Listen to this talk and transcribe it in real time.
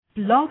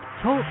Blog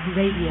Talk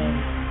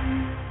Radio.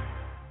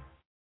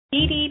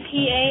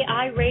 BDPA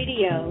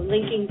iRadio,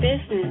 linking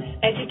business,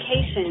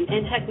 education,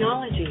 and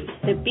technology.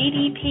 The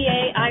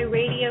BDPA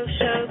iRadio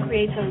show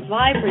creates a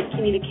vibrant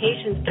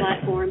communications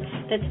platform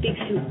that speaks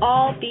to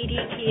all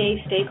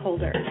BDPA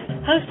stakeholders.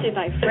 Hosted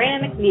by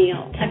Fran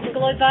McNeil.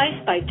 Technical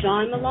advice by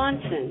John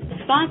Melanson.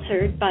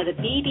 Sponsored by the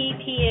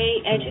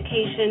BDPA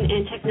Education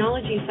and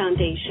Technology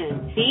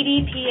Foundation.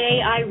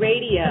 BDPA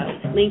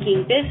iRadio,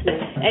 linking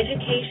business,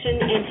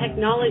 education, and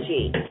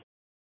technology.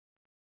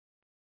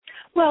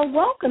 Well,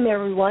 welcome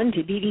everyone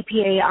to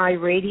BDPA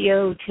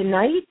iRadio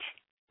tonight.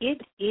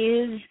 It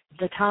is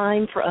the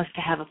time for us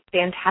to have a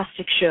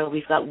fantastic show.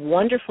 We've got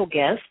wonderful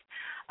guests.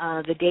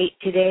 The date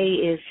today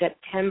is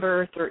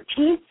September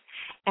 13th,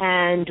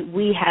 and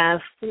we have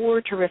four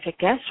terrific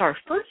guests. Our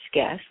first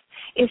guest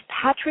is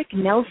Patrick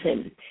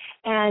Nelson,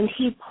 and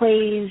he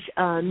plays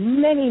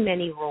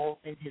many roles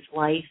in his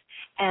life,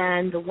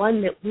 and the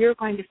one that we're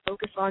going to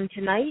focus on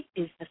tonight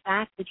is the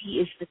fact that he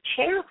is the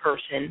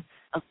chairperson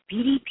of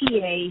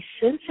BDPA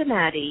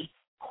Cincinnati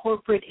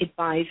Corporate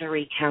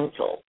Advisory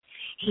Council.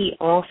 He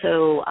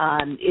also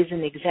is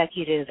an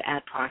executive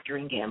at Procter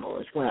 & Gamble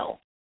as well.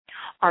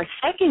 Our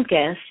second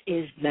guest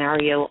is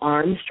Mario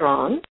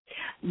Armstrong.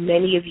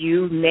 Many of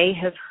you may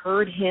have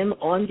heard him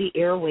on the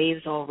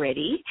airwaves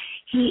already.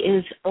 He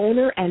is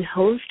owner and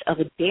host of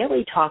a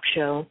daily talk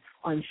show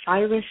on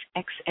Sirius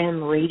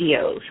XM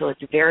Radio, so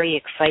it's very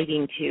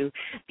exciting to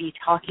be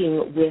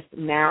talking with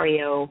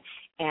Mario.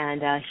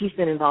 And he's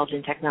been involved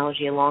in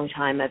technology a long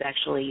time. I've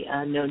actually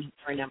known him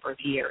for a number of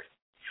years.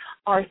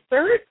 Our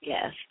third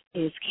guest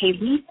is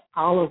Khalif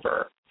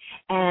Oliver,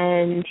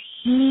 and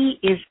he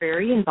is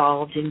very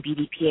involved in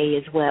BDPA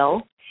as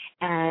well.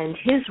 And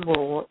his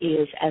role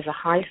is as a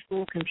high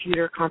school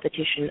computer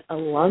competition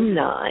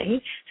alumni.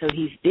 So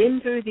he's been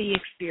through the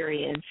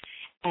experience,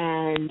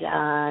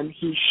 and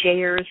he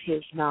shares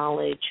his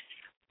knowledge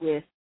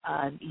with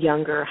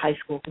younger high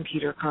school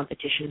computer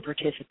competition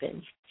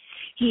participants.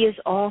 He is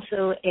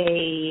also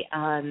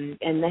and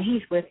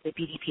he's with the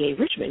BDPA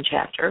Richmond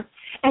chapter,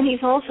 and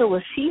he's also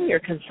a senior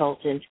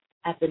consultant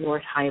at the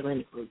North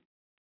Highland Group.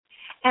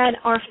 And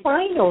our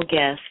final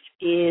guest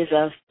is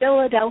a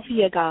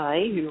Philadelphia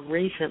guy who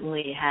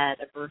recently had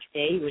a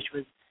birthday, which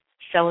was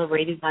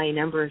celebrated by a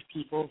number of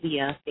people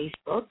via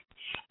Facebook,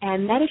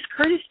 and that is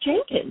Curtis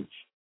Jenkins.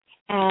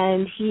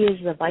 And he is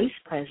the Vice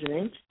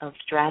President of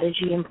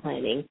Strategy and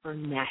Planning for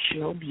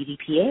National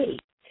BDPA.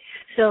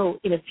 So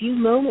in a few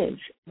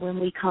moments, when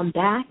we come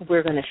back,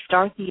 we're going to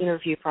start the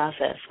interview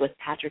process with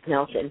Patrick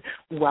Nelson.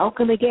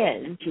 Welcome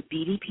again to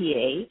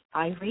BDPA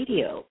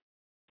iRadio.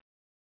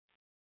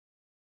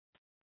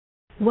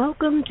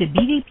 Welcome to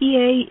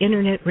BDPA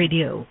Internet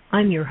Radio.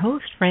 I'm your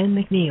host, Fran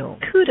McNeil.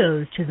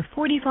 Kudos to the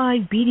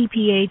 45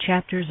 BDPA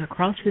chapters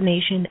across the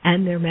nation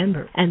and their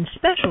members, and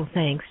special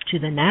thanks to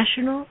the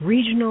national,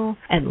 regional,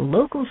 and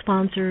local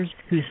sponsors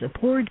who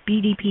support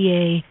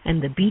BDPA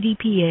and the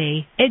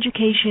BDPA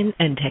Education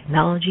and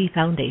Technology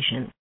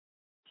Foundation.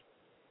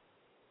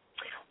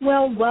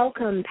 Well,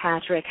 welcome,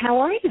 Patrick. How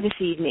are you this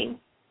evening?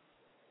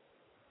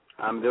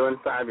 I'm doing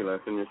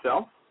fabulous. And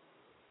yourself?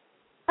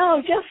 Oh,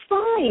 just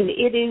fine.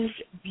 It is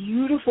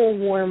beautiful,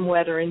 warm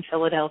weather in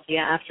Philadelphia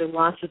after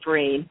lots of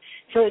rain,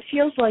 so it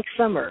feels like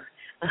summer,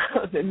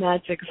 and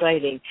that's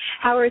exciting.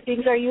 How are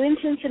things? Are you in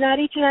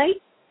Cincinnati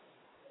tonight?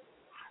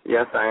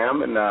 Yes, I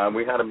am, and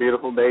we had a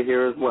beautiful day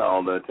here as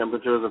well. The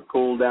temperatures have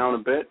cooled down a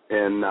bit,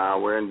 and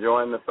we're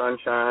enjoying the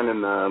sunshine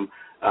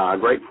and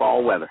great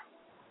fall weather.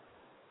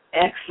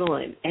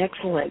 Excellent,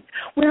 excellent.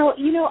 Well,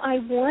 I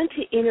want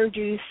to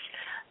introduce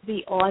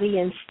the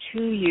audience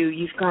to you.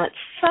 You've got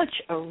such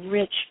a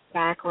rich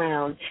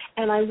background,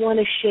 and I want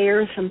to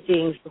share some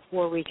things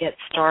before we get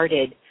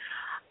started.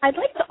 I'd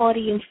like the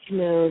audience to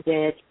know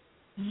that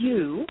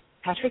you,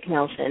 Patrick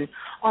Nelson,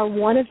 are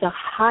one of the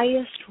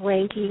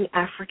highest-ranking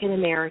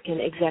African-American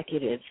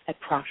executives at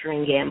Procter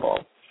 &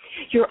 Gamble.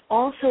 You're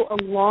also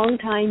a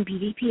longtime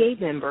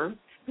BDPA member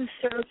who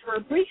served for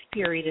a brief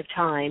period of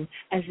time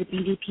as the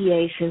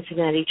BDPA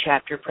Cincinnati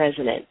chapter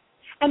president.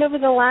 And over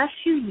the last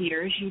few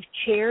years, you've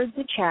chaired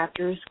the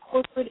chapter's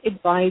Corporate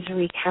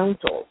Advisory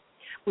Council,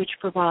 which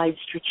provides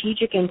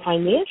strategic and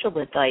financial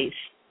advice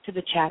to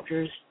the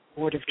chapter's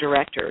board of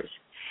directors.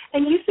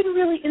 And you've been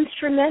really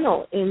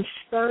instrumental in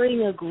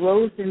spurring a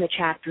growth in the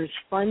chapter's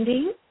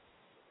funding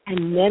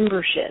and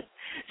membership.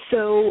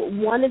 So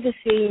one of the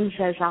things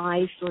as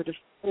I sort of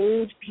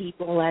told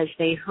people as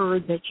they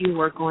heard that you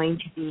were going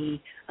to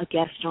be a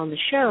guest on the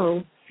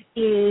show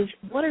is,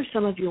 what are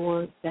some of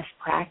your best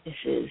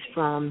practices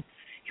from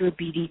your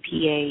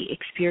BDPA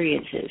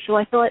experiences? So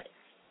I thought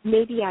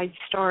maybe I'd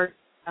start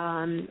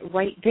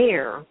right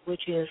there,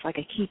 which is like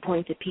a key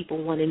point that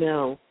people want to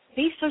know.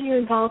 Based on your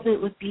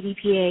involvement with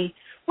BDPA,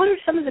 what are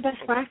some of the best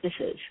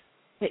practices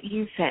that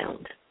you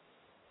found?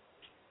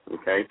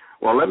 Okay.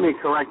 Well, let me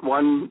correct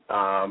one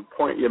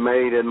point you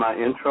made in my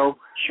intro.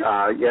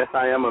 Sure. Yes,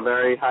 I am a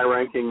very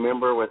high-ranking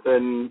member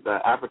within the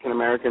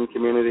African-American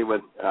community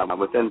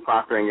within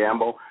Procter &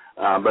 Gamble,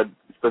 but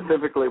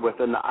specifically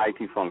within the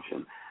IT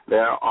function.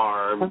 There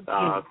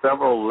are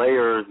several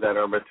layers that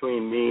are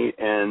between me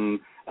and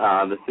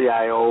the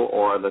CIO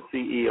or the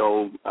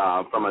CEO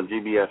from a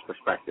GBS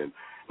perspective.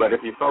 But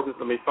if you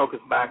let me focus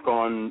back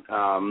on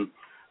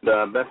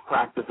the best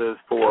practices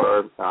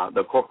for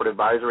the Corporate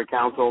Advisory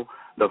Council.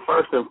 The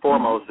first and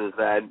foremost is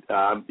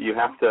that you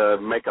have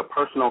to make a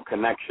personal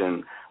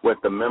connection with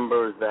the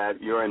members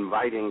that you're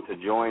inviting to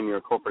join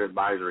your Corporate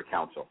Advisory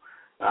Council.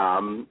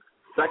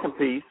 Second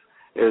piece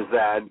is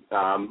that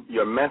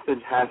your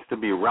message has to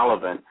be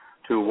relevant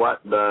to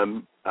what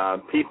the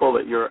people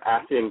that you're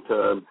asking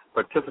to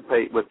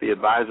participate with the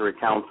Advisory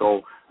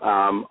Council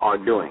are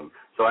doing.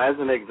 So as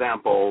an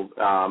example,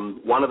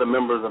 one of the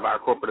members of our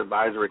Corporate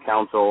Advisory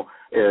Council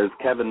is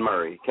Kevin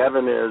Murray.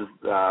 Kevin is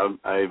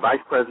a vice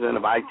president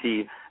of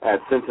IT at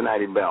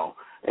Cincinnati Bell,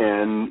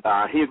 and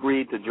he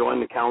agreed to join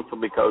the council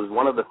because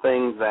one of the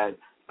things that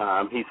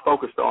he's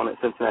focused on at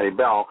Cincinnati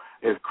Bell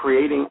is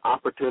creating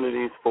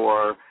opportunities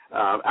for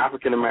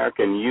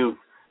African-American youth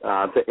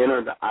to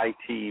enter the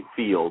IT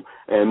field.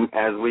 And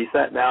as we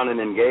sat down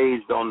and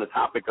engaged on the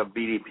topic of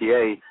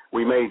BDPA,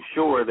 we made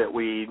sure that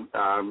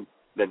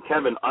that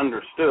Kevin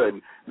understood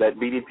that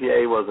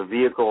BDPA was a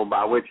vehicle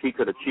by which he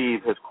could achieve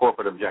his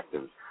corporate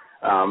objectives.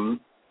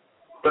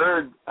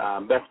 Third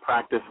best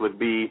practice would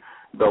be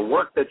the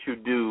work that you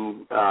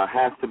do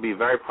has to be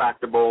very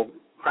practical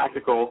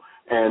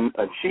and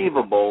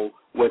achievable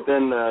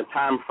within the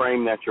time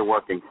frame that you're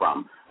working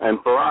from. And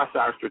for us,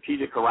 our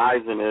strategic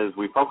horizon is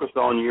we focused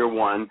on year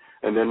one,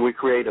 and then we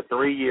create a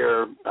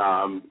 3-year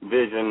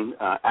vision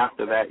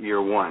after that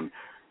year one.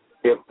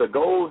 If the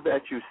goals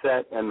that you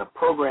set and the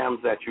programs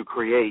that you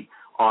create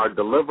are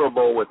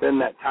deliverable within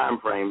that time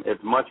frame,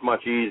 it's much,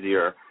 much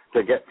easier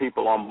to get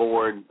people on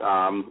board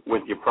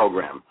with your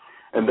program.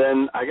 And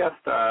then I guess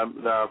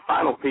the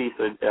final piece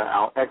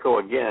I'll echo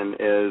again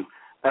is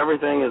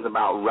everything is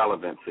about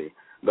relevancy.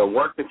 The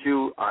work that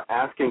you are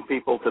asking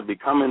people to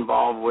become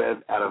involved with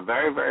at a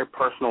very, very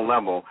personal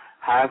level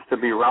has to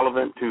be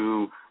relevant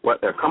to what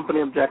their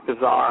company objectives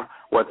are,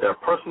 what their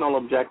personal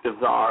objectives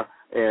are,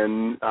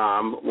 and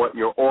what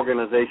your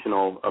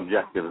organizational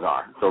objectives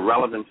are. So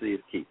relevancy is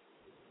key.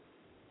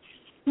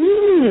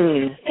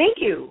 Thank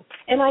you.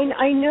 And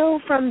I know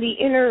from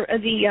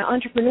the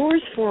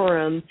Entrepreneurs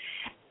Forum,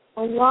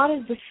 a lot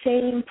of the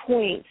same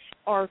points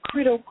are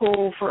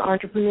critical for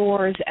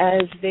entrepreneurs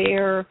as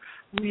they're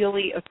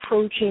really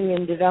approaching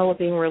and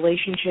developing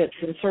relationships,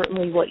 and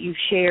certainly what you've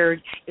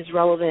shared is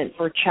relevant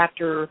for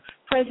chapter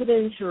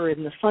presidents who are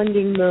in the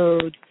funding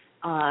mode,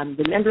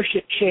 the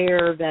membership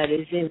chair that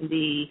is in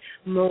the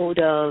mode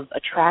of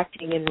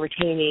attracting and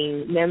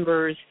retaining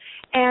members.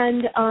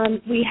 And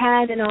we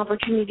had an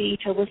opportunity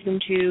to listen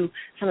to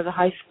some of the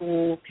high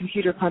school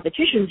computer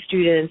competition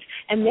students,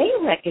 and they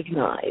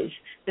recognize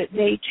that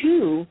they,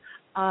 too,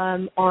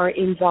 are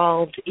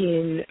involved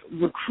in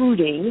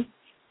recruiting,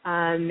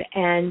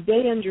 and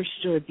they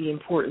understood the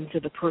importance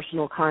of the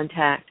personal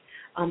contact,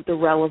 the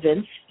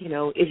relevance,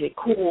 is it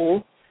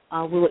cool?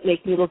 Will it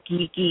make me look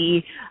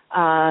geeky?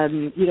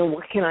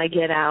 What can I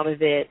get out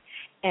of it?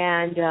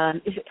 And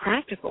is it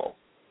practical?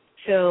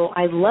 So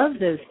I love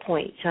those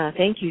points.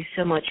 Thank you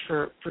so much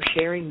for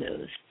sharing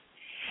those.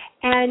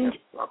 And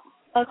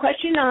a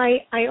question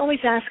I always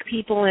ask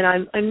people, and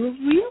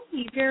I'm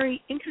really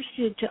very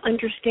interested to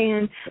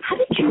understand, how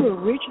did you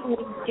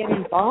originally get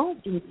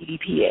involved in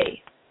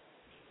BDPA?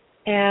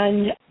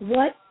 And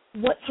what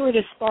sort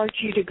of sparked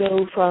you to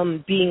go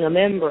from being a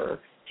member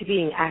to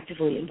being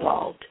actively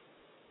involved?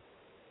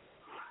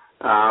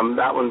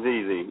 That one's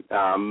easy.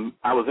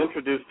 I was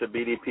introduced to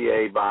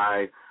BDPA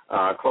by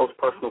a close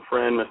personal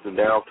friend, Mr.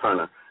 Darrell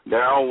Turner.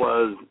 Darrell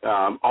was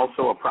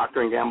also a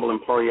Procter & Gamble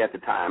employee at the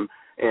time,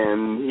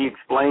 and he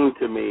explained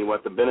to me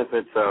what the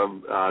benefits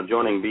of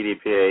joining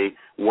BDPA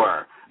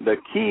were. The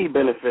key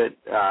benefit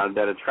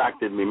that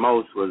attracted me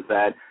most was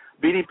that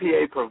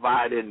BDPA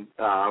provided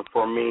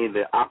for me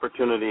the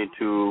opportunity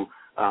to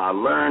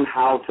learn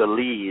how to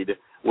lead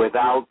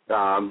without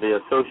the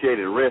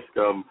associated risk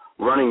of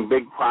running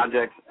big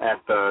projects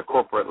at the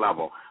corporate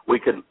level.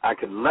 I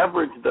could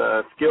leverage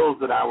the skills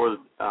that I was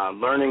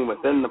learning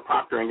within the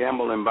Procter &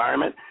 Gamble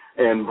environment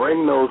and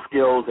bring those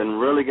skills and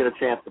really get a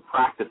chance to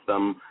practice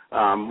them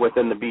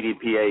within the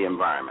BDPA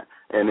environment.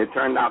 And it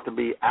turned out to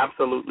be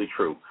absolutely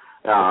true.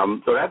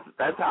 So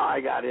that's how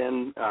I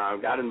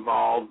got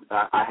involved.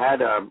 I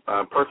had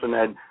a person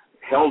that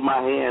held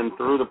my hand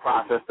through the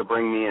process to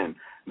bring me in.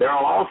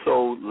 Darrell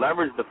also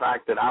leveraged the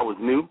fact that I was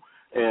new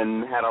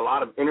and had a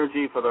lot of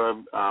energy for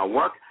the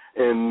work,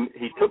 and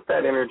he took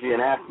that energy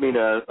and asked me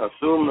to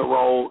assume the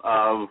role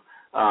of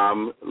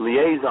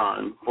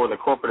liaison for the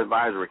Corporate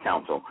Advisory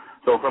Council.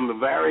 So from the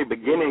very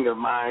beginning of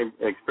my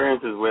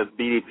experiences with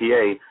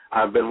BDPA,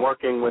 I've been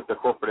working with the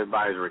Corporate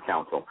Advisory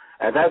Council.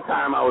 At that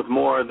time, I was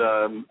more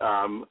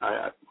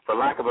for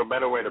lack of a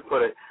better way to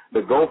put it,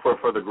 the gopher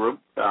for the group.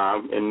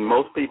 And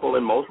most people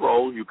in most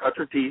roles, you cut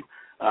your teeth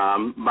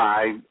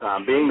by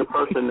being the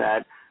person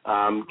that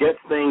gets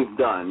things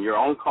done. You're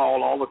on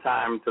call all the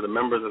time to the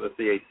members of the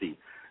CAC.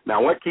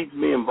 Now, what keeps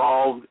me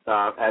involved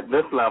at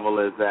this level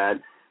is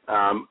that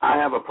I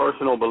have a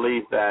personal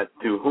belief that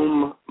to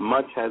whom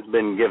much has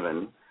been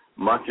given,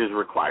 much is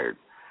required.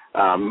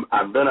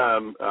 I've been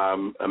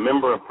a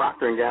member of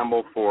Procter &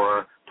 Gamble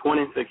for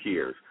 26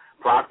 years.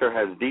 Procter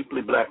has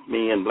deeply blessed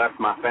me and blessed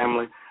my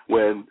family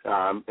with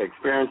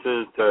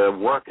experiences to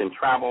work and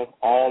travel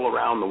all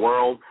around the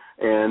world.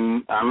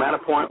 And I'm at a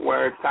point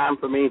where it's time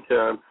for me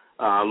to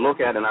look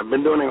at, and I've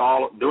been doing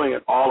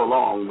it all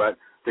along, but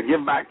to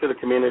give back to the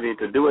community,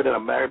 to do it in a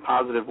very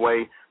positive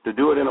way, to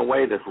do it in a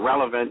way that's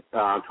relevant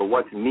to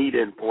what's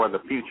needed for the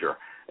future.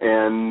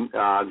 And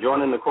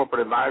joining the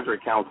Corporate Advisory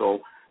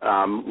Council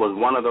was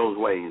one of those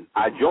ways.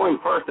 I joined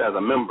first as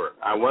a member.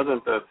 I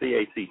wasn't the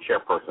CAC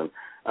chairperson.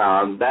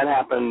 That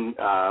happened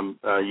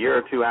a year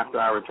or two after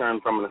I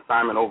returned from an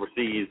assignment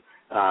overseas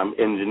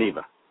in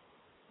Geneva.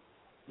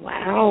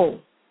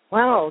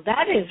 Wow,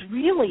 that is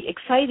really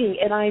exciting,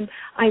 and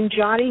I'm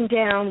jotting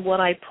down what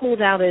I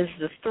pulled out as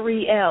the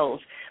 3 L's.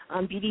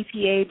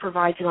 BDPA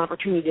provides an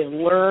opportunity to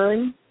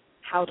learn,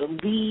 how to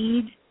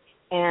lead,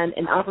 and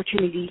an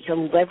opportunity to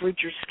leverage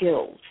your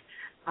skills,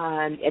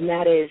 and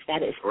that is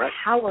correct.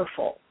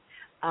 Powerful.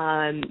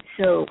 Thank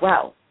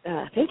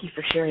you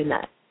for sharing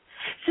that.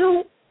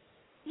 So,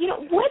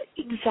 what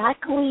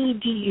exactly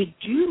do you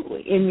do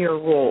in your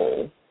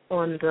role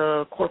on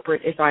the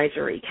Corporate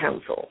Advisory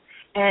Council?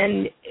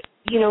 And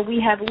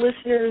we have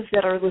listeners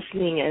that are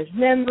listening as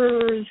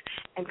members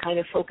and kind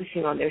of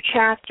focusing on their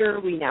chapter.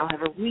 We now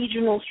have a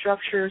regional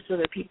structure so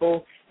that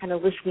people kind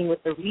of listening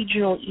with the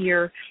regional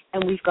ear.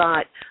 And we've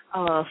got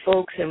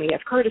folks, and we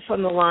have Curtis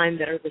on the line,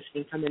 that are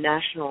listening from the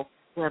national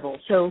level.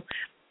 So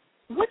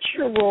what's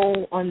your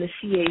role on the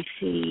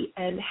CAC,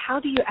 and how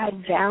do you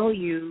add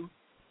value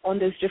on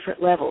those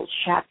different levels,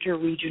 chapter,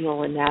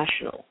 regional, and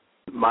national?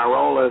 My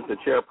role as the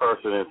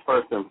chairperson is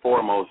first and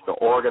foremost to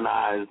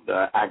organize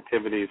the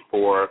activities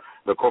for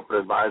the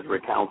Corporate Advisory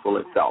Council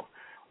itself.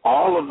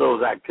 All of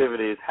those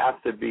activities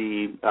have to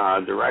be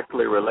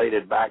directly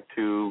related back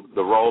to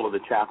the role of the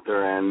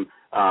chapter and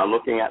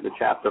looking at the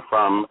chapter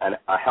from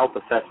a health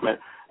assessment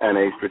and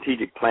a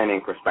strategic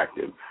planning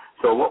perspective.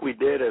 So what we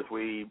did as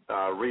we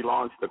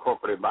relaunched the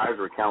Corporate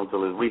Advisory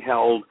Council is we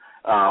held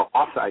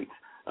offsites.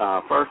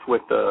 First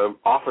with the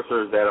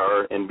officers that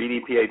are in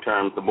BDPA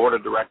terms, the board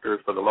of directors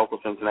for the local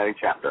Cincinnati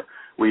chapter.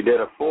 We did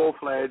a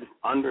full-fledged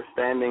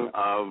understanding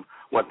of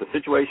what the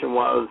situation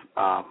was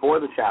for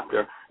the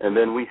chapter, and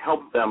then we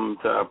helped them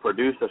to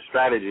produce a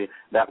strategy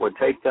that would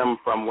take them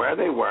from where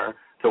they were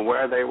to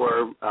where they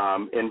were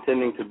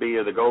intending to be,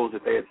 or the goals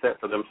that they had set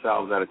for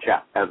themselves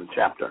as a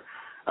chapter.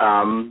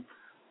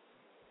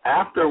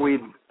 After we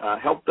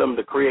helped them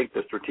to create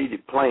the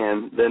strategic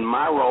plan, then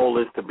my role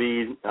is to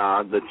be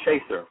the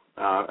chaser.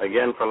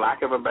 Again, for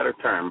lack of a better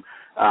term,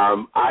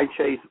 I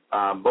chase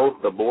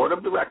both the board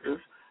of directors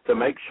to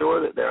make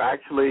sure that they're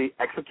actually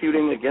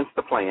executing against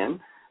the plan,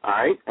 all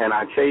right, and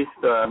I chase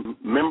the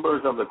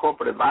members of the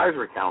Corporate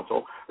Advisory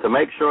Council to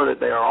make sure that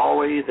they are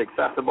always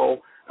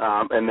accessible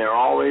and they're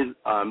always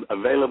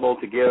available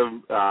to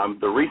give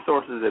the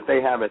resources that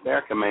they have at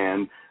their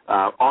command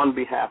on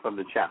behalf of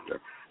the chapter.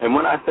 And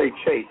when I say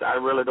chase, I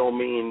really don't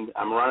mean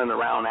I'm running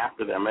around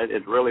after them.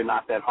 It's really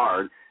not that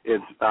hard.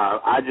 It's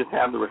I just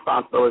have the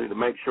responsibility to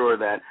make sure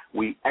that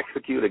we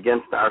execute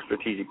against our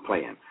strategic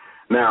plan.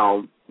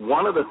 Now,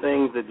 one of the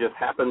things that just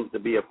happens to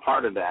be a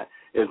part of that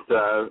is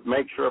to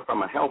make sure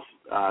from a health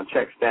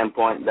check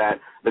standpoint that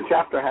the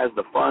chapter has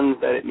the funds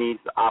that it needs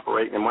to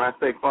operate. And when I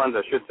say funds,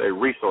 I should say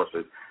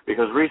resources,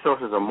 because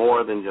resources are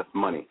more than just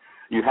money.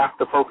 You have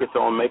to focus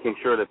on making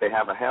sure that they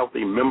have a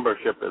healthy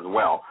membership as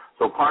well.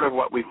 So part of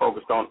what we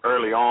focused on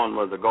early on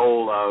was the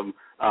goal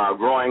of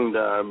growing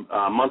the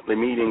monthly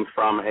meetings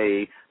from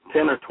a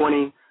 10 or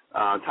 20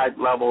 type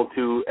level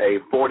to a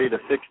 40 to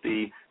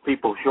 60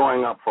 people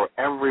showing up for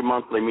every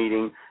monthly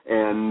meeting,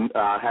 and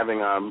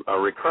having a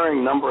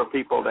recurring number of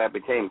people that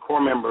became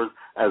core members,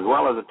 as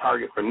well as a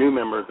target for new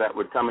members that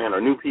would come in,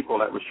 or new people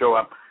that would show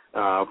up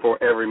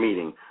for every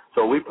meeting.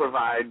 So we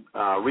provide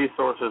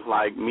resources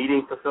like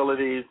meeting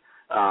facilities.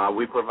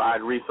 We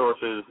provide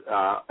resources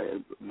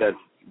that's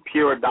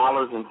pure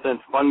dollars and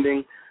cents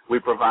funding. We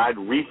provide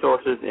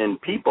resources in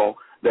people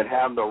that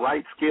have the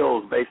right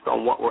skills based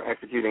on what we're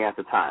executing at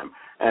the time.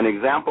 An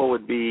example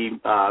would be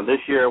this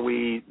year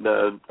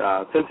the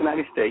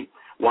Cincinnati State,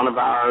 one of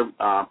our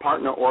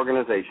partner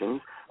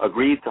organizations,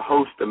 agreed to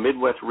host the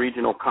Midwest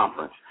Regional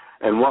Conference.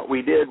 And what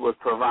we did was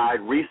provide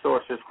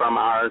resources from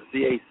our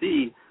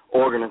CAC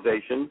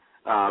organization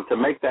to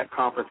make that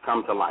conference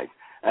come to life.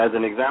 As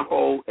an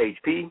example,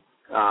 HP,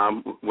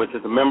 which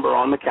is a member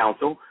on the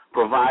council,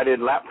 provided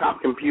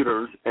laptop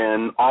computers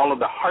and all of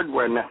the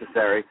hardware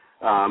necessary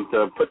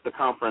to put the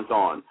conference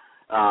on.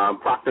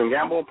 Procter &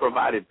 Gamble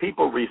provided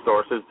people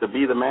resources to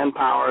be the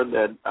manpower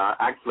that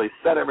actually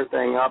set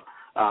everything up,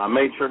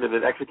 made sure that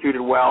it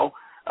executed well.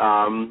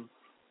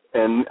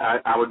 And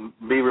I would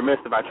be remiss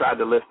if I tried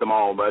to list them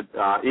all, but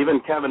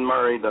even Kevin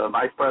Murray, the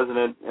vice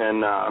president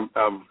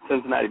of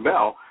Cincinnati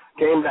Bell,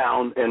 came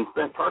down and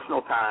spent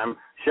personal time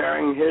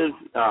sharing his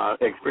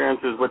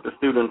experiences with the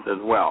students as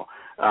well.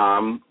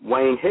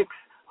 Wayne Hicks,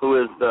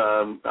 who is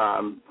the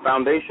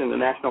the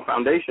National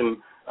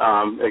Foundation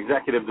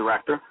Executive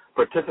Director,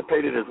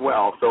 participated as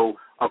well. So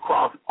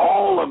across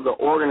all of the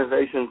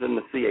organizations in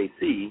the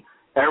CAC,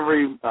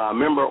 every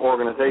member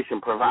organization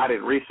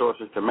provided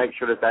resources to make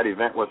sure that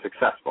event was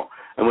successful.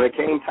 And when it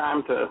came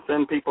time to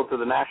send people to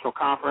the national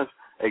conference,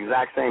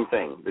 exact same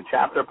thing. The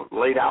chapter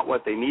laid out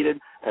what they needed,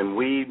 and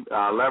we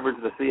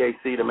leveraged the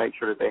CAC to make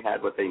sure that they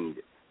had what they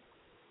needed.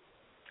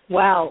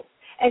 Wow.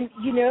 And,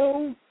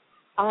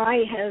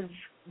 I have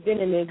been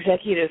an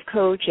executive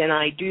coach, and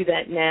I do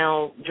that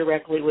now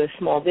directly with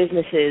small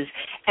businesses.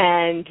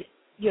 And,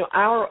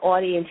 our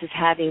audience is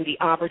having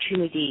the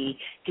opportunity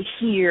to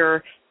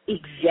hear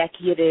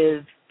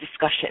executive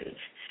discussions.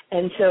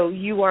 And so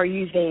you are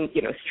using,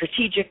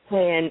 strategic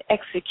plan,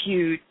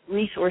 execute,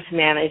 resource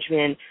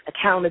management,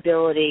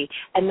 accountability,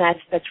 and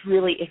that's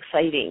really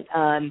exciting.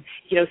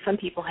 Some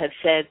people have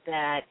said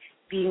that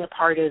being a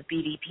part of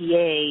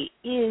BDPA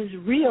is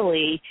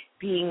really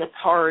being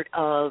a part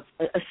of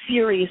a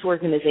serious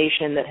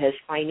organization that has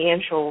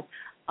financial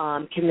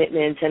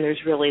commitments, and there's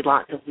really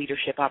lots of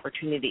leadership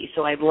opportunities.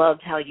 So I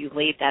loved how you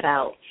laid that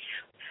out.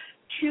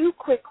 2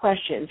 quick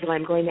questions, and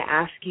I'm going to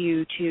ask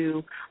you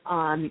to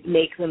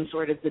make them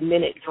sort of the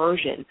minute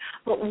version.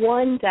 But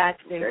one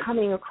that's been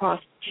coming across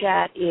the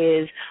chat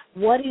is,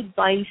 what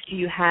advice do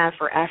you have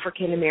for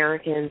African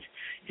Americans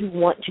who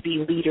want to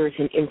be leaders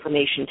in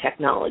information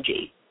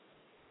technology?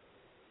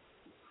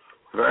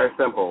 Very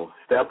simple.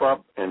 Step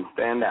up and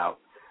stand out.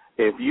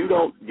 If you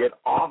don't get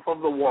off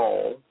of the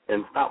wall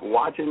and stop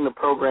watching the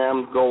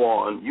programs go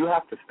on, you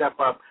have to step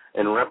up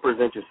and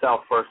represent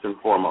yourself first and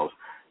foremost.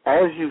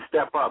 As you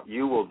step up,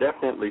 you will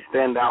definitely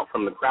stand out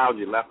from the crowd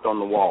you left on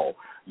the wall.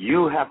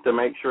 You have to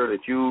make sure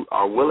that you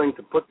are willing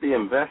to put the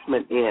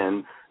investment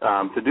in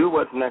to do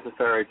what's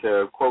necessary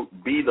to, quote,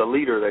 be the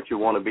leader that you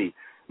want to be.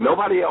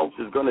 Nobody else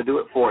is going to do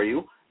it for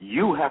you.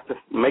 You have to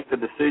make the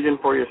decision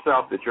for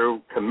yourself that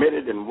you're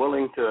committed and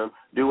willing to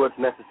do what's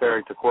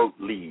necessary to, quote,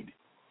 lead.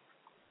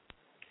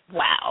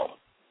 Wow.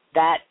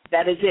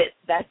 That is it.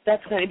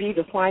 That's going to be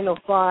the final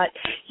thought.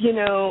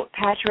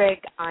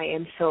 Patrick, I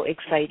am so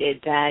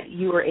excited that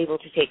you were able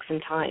to take some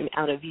time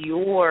out of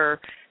your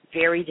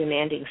very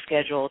demanding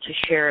schedule to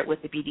share it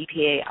with the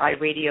BDPA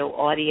iRadio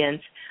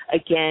audience.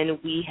 Again,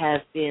 we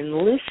have been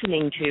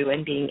listening to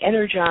and being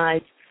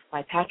energized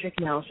by Patrick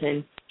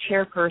Nelson,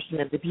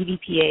 chairperson of the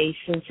BDPA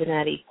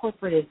Cincinnati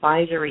Corporate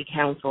Advisory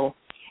Council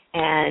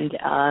and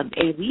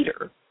a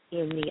leader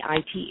in the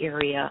IT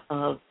area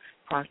of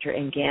Procter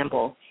 &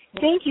 Gamble.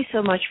 Thank you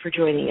so much for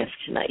joining us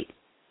tonight.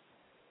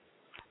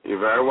 You're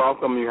very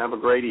welcome. You have a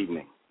great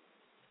evening.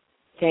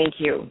 Thank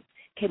you.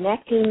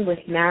 Connecting with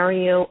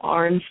Mario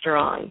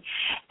Armstrong.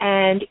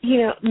 And,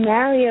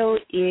 Mario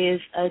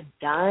is a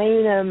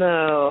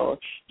dynamo.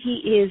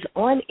 He is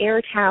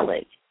on-air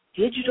talent,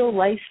 digital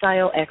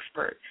lifestyle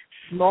expert,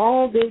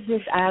 small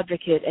business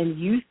advocate, and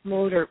youth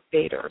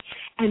motivator.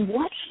 And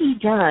what he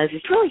does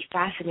is really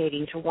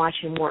fascinating to watch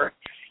him work.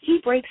 He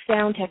breaks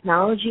down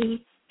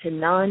technology to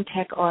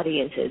non-tech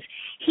audiences.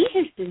 He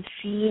has been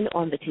seen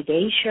on the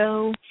Today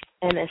Show,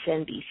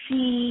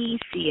 MSNBC,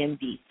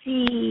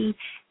 CNBC,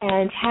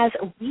 and has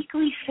a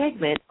weekly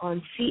segment on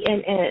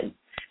CNN.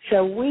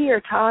 So we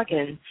are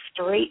talking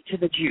straight to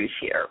the juice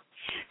here.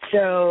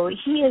 So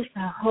he is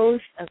the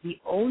host of the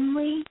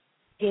only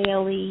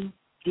daily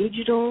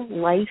digital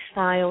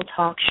lifestyle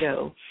talk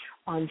show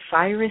on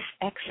Sirius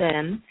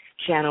XM,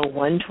 channel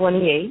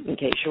 128, in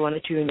case you want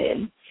to tune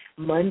in,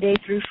 Monday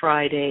through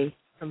Friday,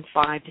 from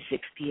 5 to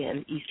 6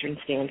 p.m. Eastern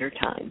Standard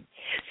Time.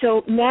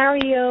 So,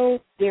 Mario,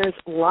 there's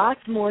lots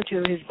more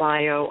to his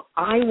bio.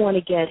 I want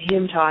to get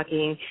him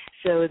talking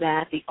so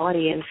that the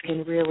audience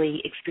can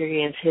really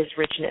experience his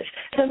richness.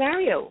 So,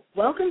 Mario,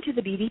 welcome to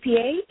the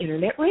BDPA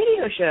Internet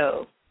Radio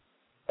Show.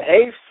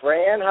 Hey,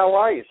 Fran, how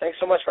are you? Thanks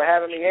so much for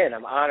having me in.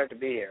 I'm honored to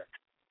be here.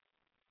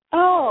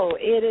 Oh,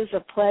 it is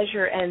a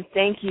pleasure, and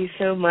thank you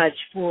so much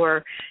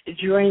for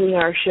joining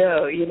our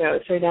show.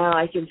 So now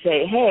I can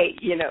say, hey,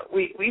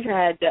 we've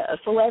had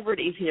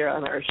celebrities here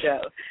on our show.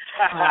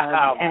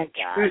 Oh, my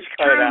gosh.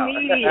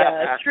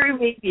 True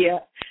media.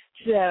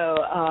 So,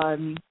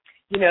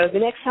 the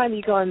next time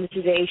you go on the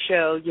Today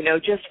Show,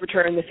 just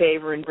return the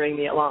favor and bring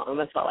me along.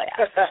 That's all I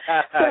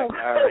ask. All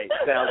right,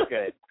 sounds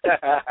good.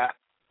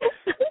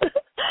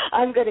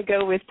 I'm going to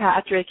go with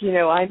Patrick.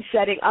 I'm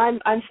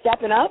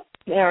stepping up,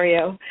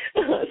 Mario,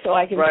 so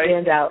I can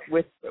stand out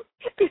with you.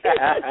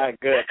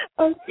 Good.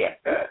 Okay.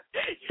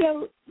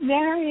 So,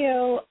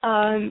 Mario,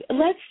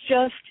 let's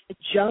just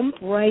jump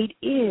right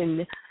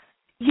in.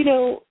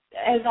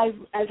 As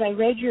I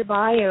read your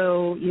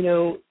bio,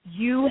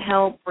 you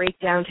help break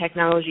down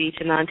technology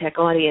to non-tech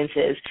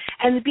audiences.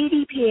 And the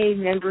BDPA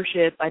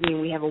membership,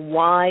 we have a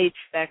wide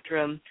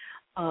spectrum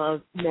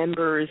of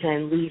members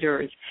and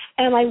leaders.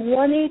 And I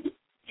wanted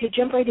to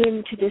jump right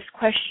into this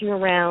question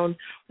around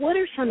what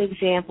are some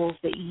examples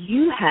that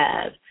you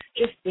have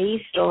just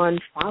based on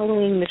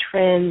following the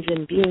trends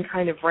and being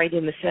kind of right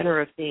in the center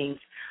of things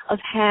of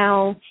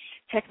how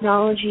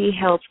technology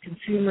helps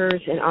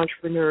consumers and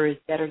entrepreneurs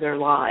better their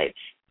lives?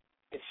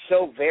 it's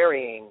so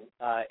varying.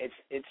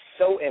 It's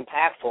so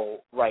impactful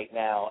right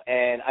now,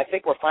 and I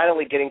think we're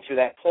finally getting to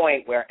that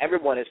point where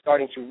everyone is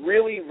starting to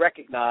really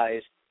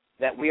recognize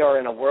that we are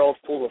in a world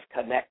full of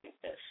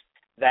connectedness.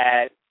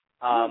 That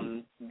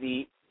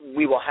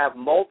we will have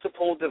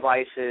multiple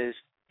devices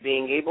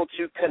being able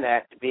to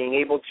connect, being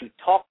able to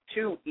talk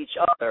to each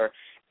other,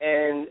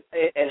 and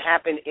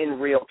happen in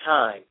real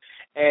time.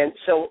 And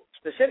so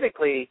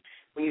specifically,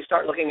 when you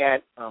start looking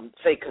at,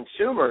 say,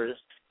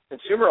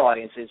 consumer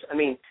audiences, I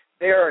mean,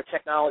 there are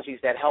technologies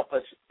that help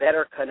us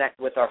better connect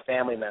with our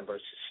family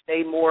members,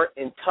 stay more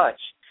in touch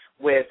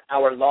with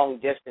our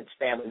long-distance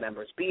family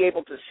members, be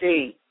able to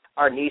see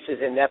our nieces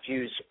and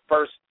nephews'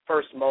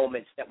 first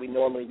moments that we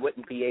normally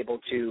wouldn't be able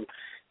to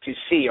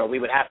see, or we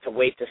would have to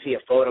wait to see a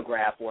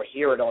photograph or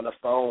hear it on the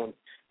phone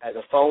as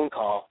a phone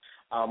call.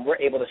 We're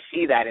able to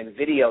see that in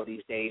video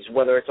these days,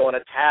 whether it's on a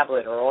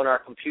tablet or on our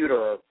computer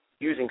or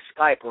using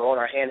Skype or on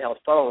our handheld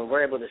phone.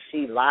 We're able to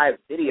see live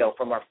video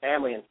from our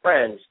family and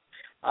friends.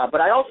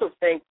 But I also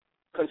think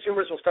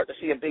consumers will start to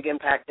see a big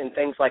impact in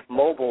things like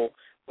mobile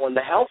on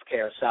the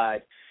healthcare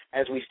side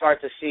as we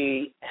start to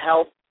see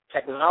health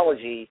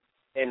technology,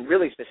 and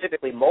really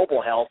specifically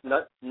mobile health,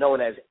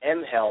 known as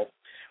mHealth,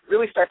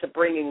 really start to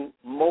bringing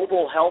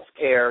mobile health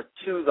care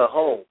to the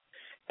home.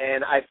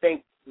 And I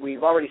think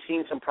we've already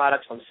seen some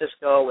products from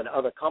Cisco and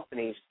other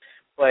companies,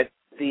 but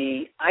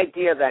the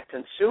idea that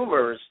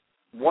consumers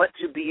want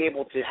to be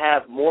able to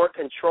have more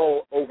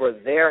control over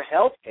their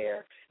health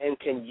care and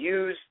can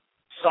use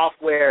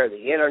software,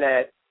 the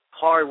internet,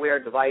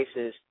 hardware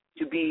devices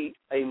to be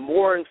a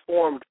more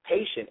informed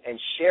patient and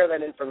share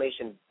that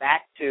information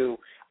back to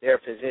their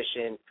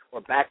physician or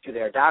back to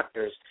their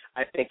doctors,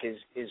 I think is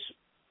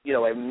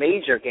a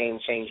major game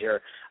changer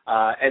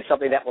and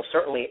something that will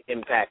certainly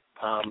impact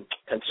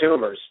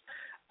consumers.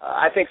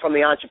 I think from the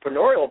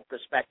entrepreneurial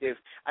perspective,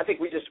 I think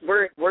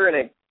we're in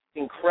an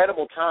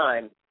incredible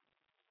time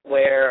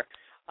where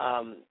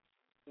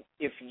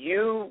if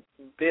you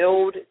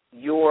build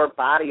your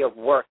body of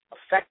work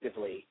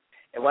effectively,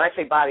 and when I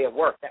say body of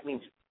work, that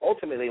means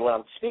ultimately what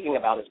I'm speaking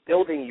about is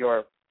building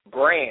your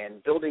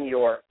brand, building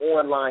your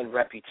online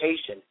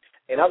reputation.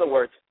 In other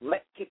words,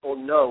 let people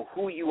know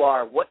who you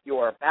are, what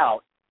you're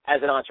about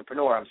as an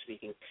entrepreneur, I'm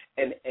speaking,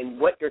 and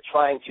what you're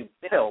trying to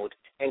build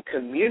and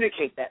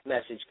communicate that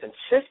message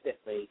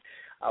consistently.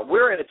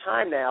 We're in a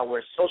time now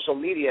where social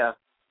media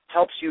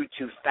helps you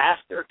to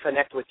faster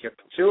connect with your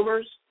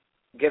consumers,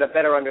 get a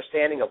better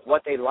understanding of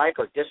what they like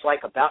or dislike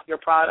about your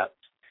product,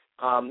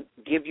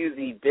 give you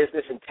the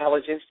business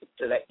intelligence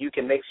so that you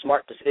can make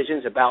smart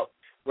decisions about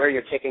where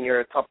you're taking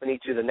your company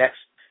to the next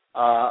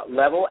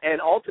level,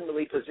 and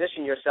ultimately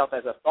position yourself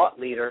as a thought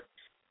leader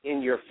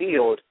in your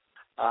field.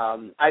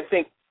 I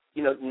think,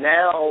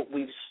 now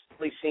we've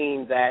really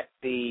seen that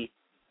the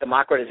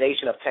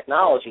democratization of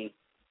technology,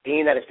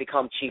 being that it's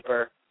become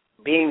cheaper,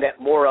 being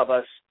that more of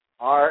us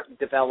are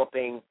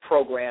developing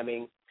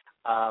programming,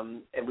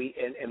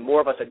 and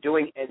more of us are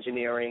doing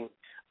engineering,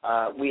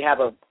 we have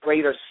a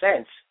greater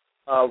sense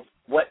of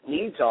what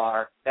needs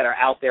are that are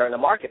out there in the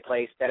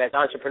marketplace that as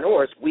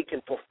entrepreneurs we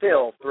can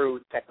fulfill through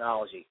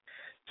technology.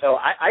 So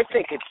I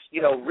think it's,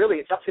 really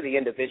it's up to the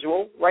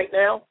individual right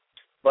now,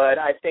 but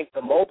I think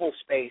the mobile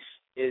space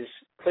is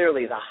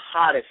clearly the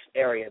hottest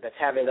area that's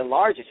having the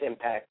largest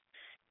impact,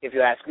 if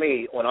you ask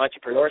me, on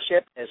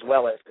entrepreneurship as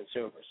well as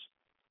consumers.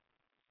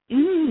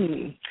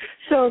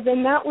 So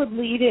then that would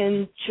lead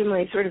into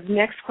my sort of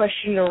next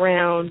question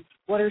around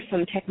what are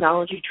some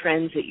technology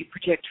trends that you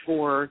predict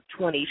for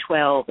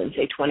 2012 and,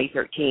 say,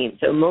 2013?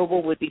 So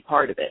mobile would be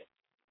part of it.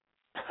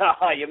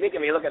 You're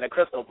making me look at a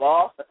crystal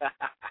ball.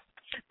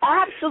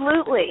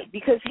 Absolutely,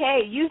 because,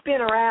 hey, you've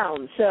been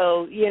around.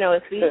 So,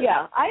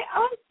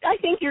 I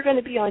think you're going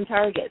to be on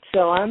target.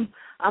 So I'm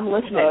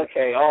listening.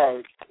 Okay, all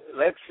right.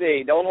 Let's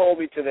see. Don't hold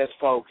me to this,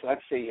 folks.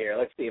 Let's see here.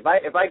 Let's see.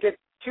 If I get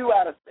 2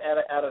 out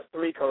of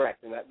 3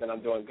 correct, then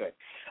I'm doing good.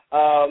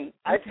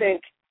 I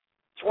think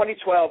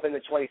 2012 into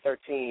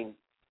 2013,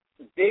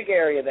 big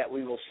area that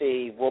we will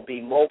see will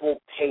be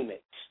mobile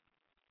payments.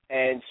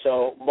 And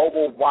so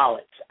mobile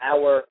wallets,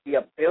 the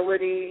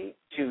ability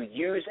to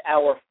use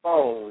our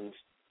phones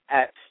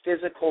at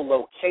physical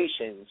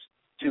locations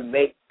to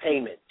make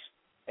payments.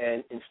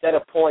 And instead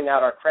of pulling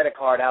out our credit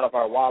card out of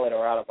our wallet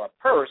or out of our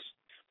purse,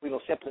 we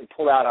will simply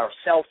pull out our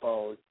cell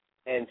phone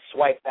and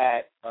swipe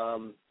that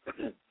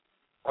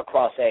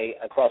across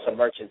a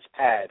merchant's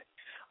pad.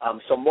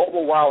 So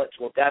mobile wallets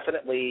will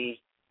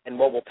definitely, and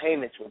mobile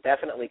payments will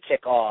definitely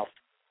kick off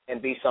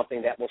and be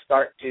something that will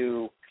start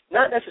to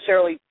not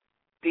necessarily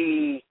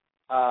be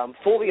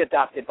fully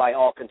adopted by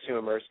all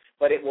consumers,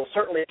 but it will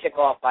certainly kick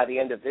off by the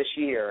end of this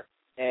year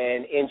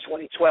and in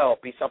 2012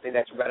 be something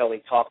that's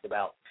readily talked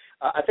about.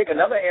 I think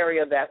another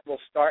area that will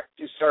start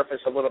to surface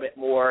a little bit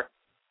more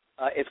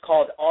is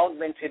called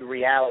augmented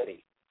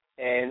reality.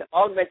 And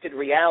augmented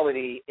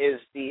reality is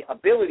the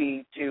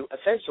ability to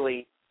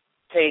essentially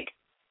take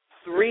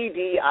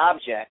 3D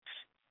objects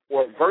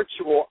or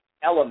virtual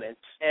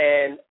elements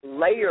and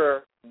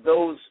layer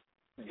those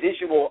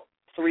visual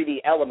 3D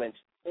elements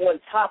on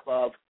top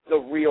of the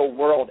real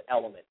world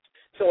element.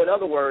 So in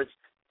other words,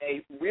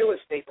 a real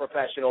estate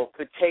professional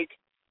could take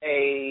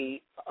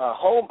a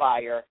home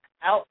buyer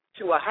out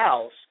to a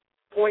house,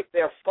 point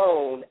their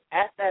phone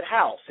at that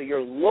house. So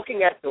you're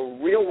looking at the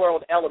real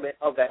world element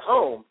of that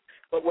home,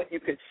 but what you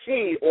could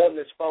see on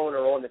this phone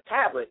or on the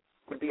tablet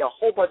would be a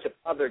whole bunch of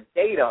other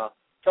data.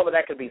 Some of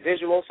that could be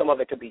visual, some of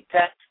it could be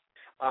text,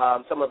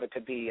 some of it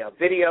could be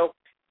video.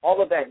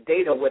 All of that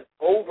data would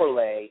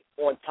overlay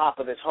on top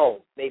of his home,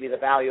 maybe the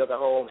value of the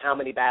home, how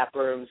many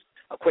bathrooms,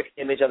 a quick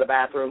image of the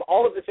bathroom.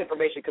 All of this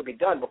information could be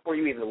done before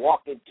you even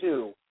walk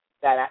into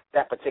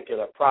that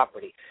particular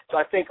property. So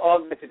I think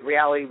augmented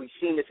reality, we've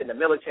seen this in the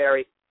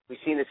military, we've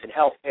seen this in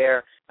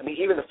healthcare. I mean,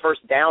 even the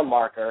first down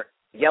marker,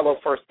 yellow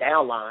first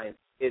down line,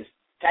 is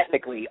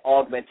technically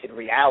augmented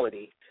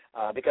reality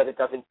because it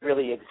doesn't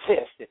really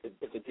exist.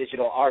 It's a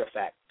digital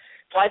artifact.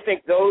 So I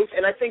think those,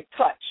 and I think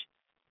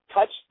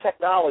touch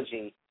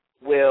technology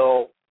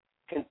will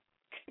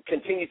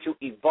continue to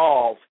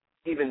evolve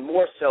even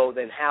more so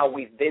than how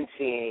we've been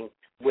seeing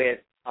with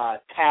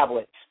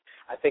tablets.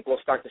 I think we'll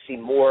start to see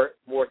more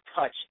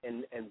touch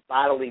and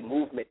bodily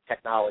movement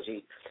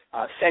technology,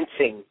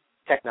 sensing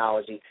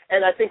technology,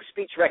 and I think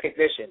speech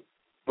recognition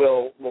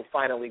will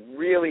finally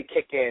really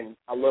kick in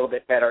a little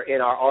bit better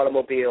in our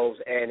automobiles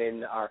and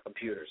in our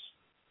computers.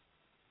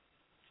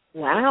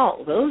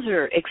 Wow, those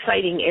are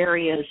exciting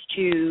areas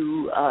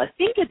to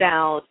think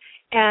about.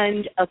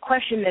 And a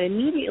question that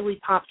immediately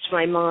pops to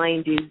my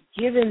mind is,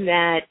 given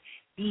that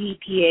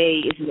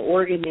BDPA is an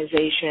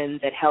organization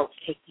that helps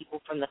take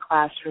people from the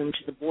classroom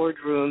to the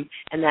boardroom,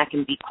 and that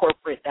can be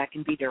corporate, that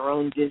can be their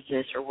own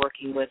business or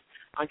working with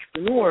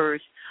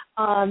entrepreneurs,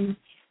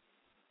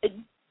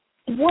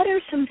 what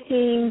are some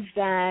things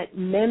that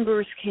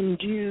members can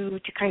do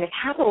to kind of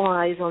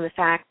capitalize on the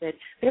fact that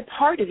they're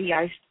part of the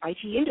IT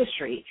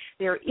industry?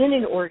 They're in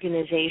an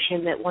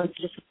organization that wants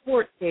to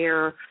support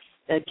their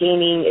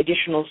gaining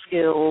additional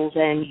skills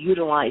and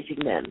utilizing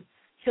them.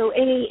 So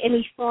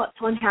any thoughts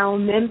on how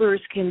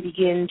members can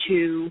begin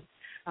to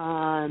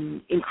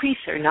increase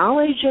their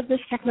knowledge of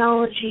this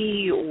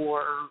technology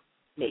or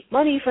make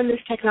money from this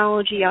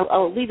technology?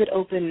 I'll leave it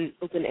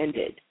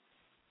open-ended.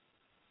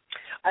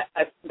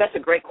 That's a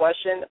great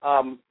question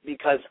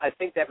because I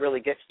think that really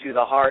gets to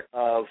the heart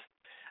of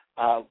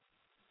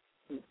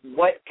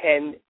what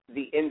can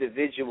the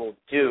individual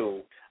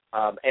do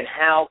and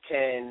how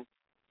can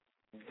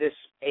this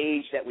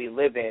age that we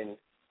live in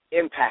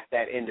impact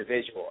that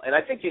individual. And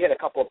I think you hit a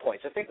couple of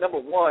points. I think, number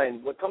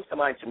one, what comes to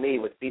mind to me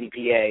with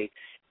BDPA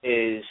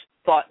is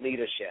thought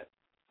leadership.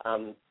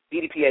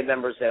 BDPA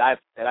members that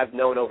I've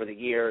known over the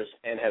years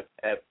and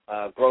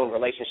have grown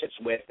relationships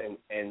with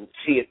and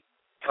see at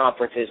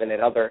conferences and at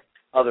other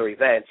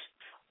events,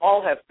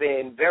 all have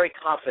been very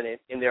confident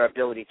in their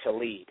ability to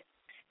lead,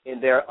 in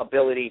their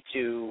ability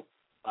to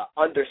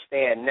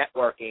understand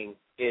networking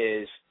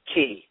is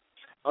key,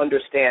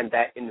 understand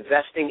that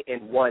investing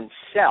in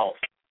oneself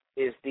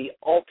is the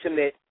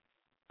ultimate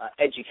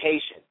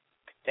education,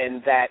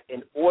 and that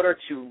in order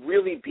to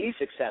really be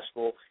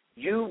successful,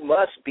 you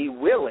must be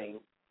willing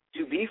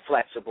to be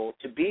flexible,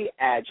 to be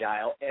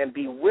agile, and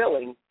be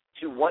willing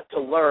to want to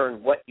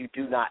learn what you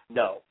do not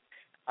know,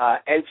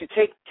 and to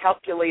take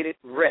calculated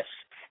risks.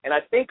 And I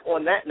think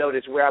on that note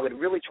is where I would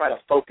really try to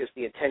focus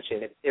the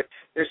attention. If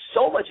there's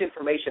so much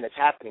information that's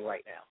happening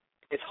right now,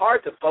 it's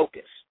hard to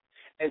focus.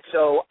 And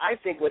so I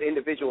think what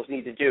individuals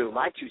need to do,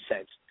 my 2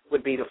 cents,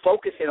 would be to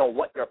focus in on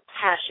what your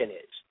passion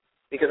is.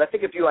 Because I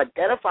think if you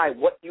identify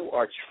what you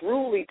are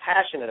truly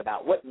passionate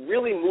about, what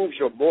really moves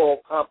your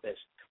moral compass,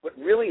 what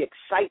really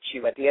excites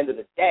you at the end of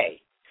the day,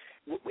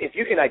 if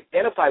you can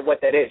identify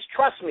what that is,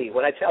 trust me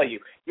when I tell you,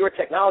 your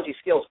technology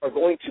skills are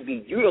going to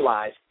be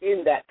utilized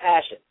in that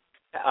passion.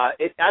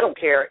 I don't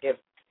care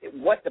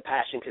what the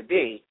passion could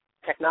be,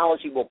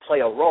 technology will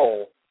play a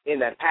role in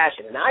that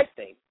passion. And I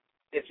think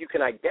if you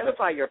can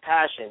identify your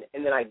passion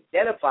and then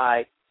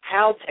identify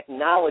how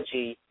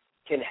technology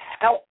can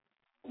help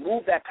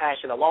move that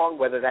passion along,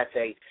 whether that's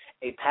a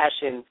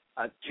passion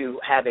to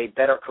have a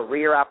better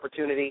career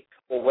opportunity,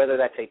 or whether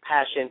that's a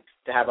passion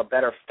to have a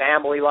better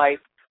family life,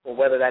 or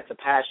whether that's a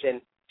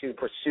passion to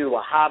pursue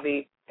a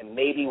hobby and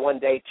maybe one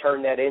day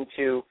turn that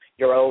into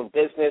your own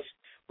business.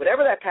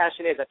 Whatever that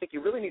passion is, I think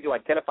you really need to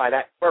identify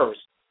that first,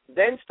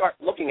 then start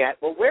looking at,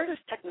 well, where does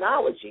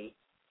technology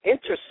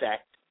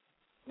intersect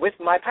with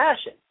my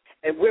passion?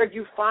 And where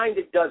you find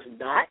it does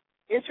not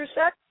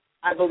intersect,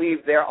 I believe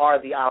there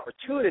are the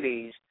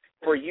opportunities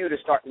for you to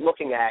start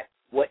looking at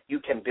what you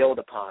can build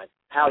upon,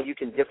 how you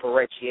can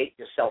differentiate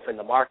yourself in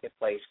the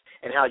marketplace,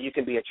 and how you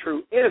can be a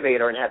true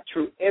innovator and have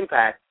true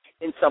impact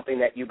in something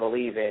that you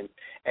believe in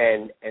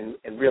and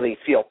really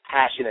feel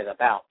passionate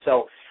about.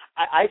 So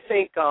I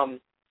think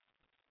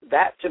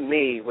that, to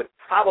me, would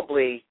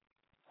probably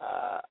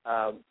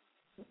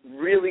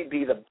really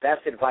be the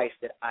best advice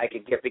that I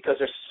could give, because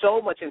there's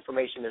so much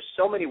information, there's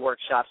so many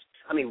workshops.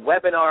 I mean,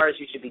 webinars,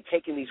 you should be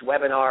taking these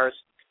webinars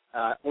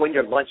on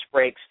your lunch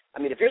breaks. I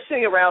mean, if you're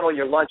sitting around on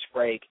your lunch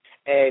break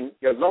and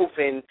you're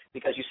loafing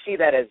because you see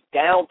that as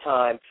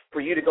downtime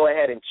for you to go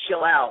ahead and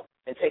chill out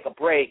and take a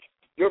break,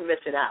 you're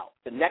missing out.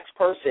 The next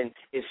person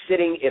is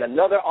sitting in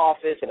another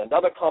office, in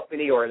another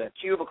company, or in a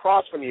cube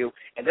across from you,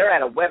 and they're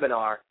at a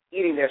webinar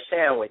eating their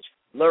sandwich,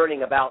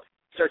 learning about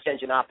search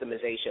engine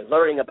optimization,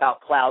 learning about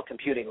cloud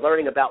computing,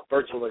 learning about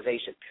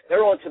virtualization.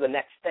 They're on to the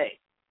next thing.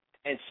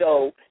 And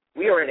so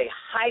we are in a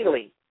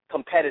highly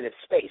competitive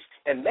space.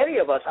 And many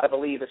of us, I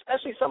believe,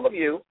 especially some of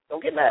you,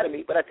 don't get mad at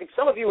me, but I think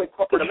some of you in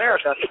corporate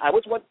America, I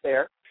was once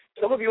there,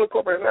 some of you in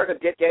corporate America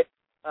did get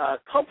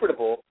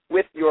comfortable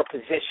with your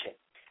position.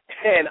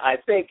 And I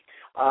think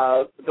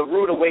the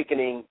rude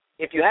awakening,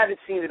 if you haven't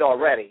seen it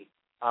already,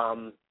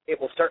 it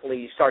will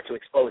certainly start to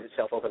expose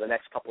itself over the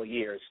next couple of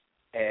years,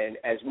 and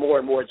as more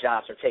and more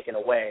jobs are taken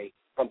away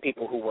from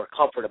people who were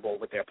comfortable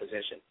with their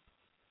position.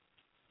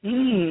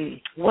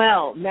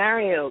 Well,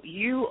 Mario,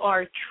 you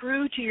are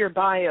true to your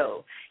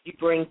bio. You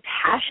bring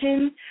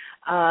passion,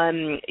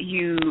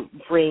 you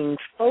bring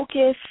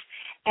focus,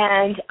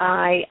 and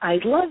I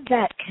love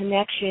that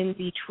connection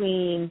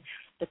between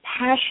the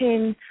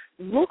passion,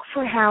 look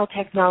for how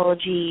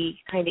technology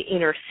kind of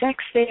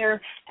intersects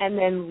there, and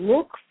then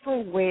look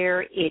for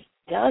where it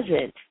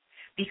doesn't,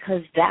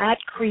 because that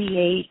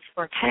creates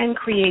or can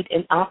create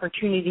an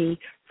opportunity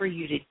for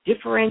you to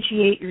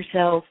differentiate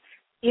yourself,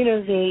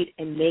 innovate,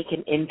 and make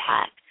an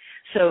impact.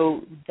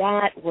 So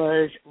that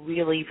was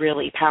really,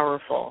 really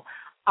powerful.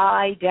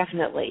 I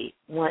definitely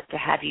want to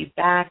have you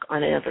back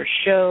on another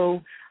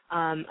show.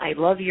 I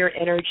love your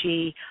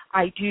energy.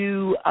 I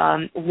do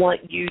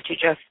want you to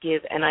just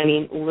give, and I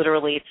mean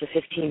literally it's a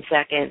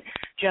 15-second,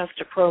 just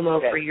a promo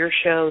for your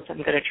show. So I'm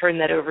going to turn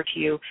that over to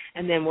you,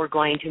 and then we're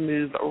going to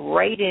move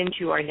right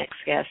into our next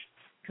guest,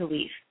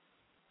 Khalif.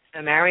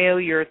 So Mario,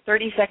 your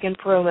 30-second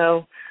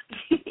promo.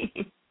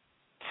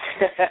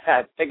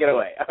 Take it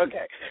away.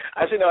 Okay.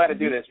 I should know how to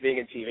do this being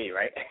in TV,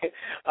 right?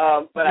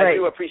 But right. I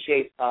do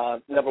appreciate,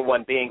 number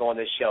one, being on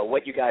this show.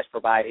 What you guys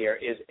provide here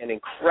is an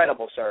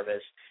incredible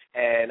service,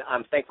 and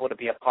I'm thankful to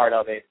be a part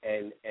of it,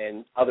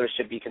 and others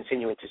should be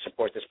continuing to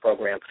support this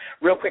program.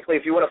 Real quickly,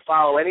 if you want to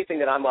follow anything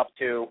that I'm up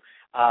to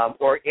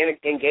or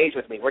engage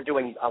with me, we're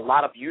doing a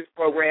lot of youth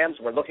programs.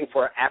 We're looking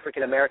for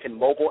African-American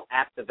mobile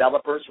app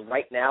developers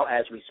right now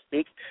as we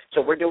speak.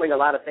 So we're doing a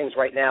lot of things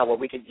right now where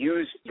we could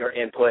use your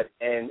input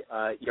and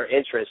your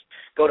interest.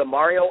 Go to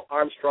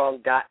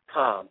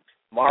MarioArmstrong.com.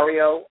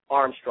 Mario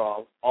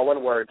Armstrong, all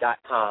one word,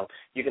 .com.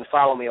 You can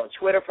follow me on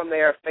Twitter from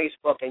there,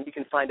 Facebook, and you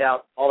can find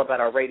out all about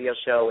our radio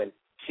show and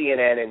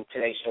CNN and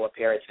Today's Show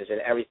appearances and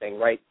everything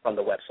right from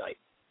the website.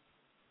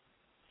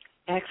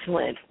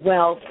 Excellent.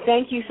 Well,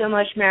 thank you so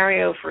much,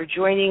 Mario, for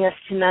joining us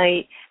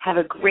tonight. Have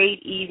a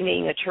great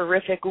evening, a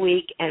terrific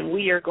week, and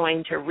we are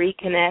going to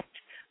reconnect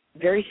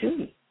very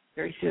soon.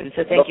 Very soon.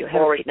 So thank you.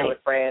 Have a great night.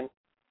 Look forward to it, Fran.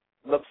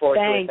 Look forward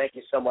to it. Thank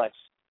you so much.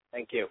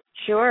 Thank you.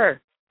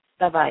 Sure.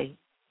 Bye-bye.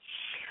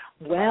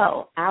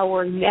 Well,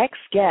 our next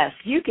guest,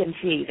 you can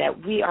see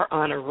that we are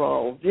on a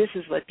roll. This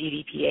is what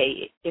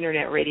BDPA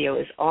Internet Radio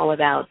is all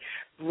about,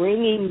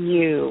 bringing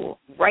you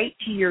right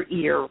to your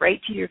ear, right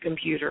to your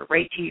computer,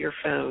 right to your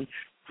phone,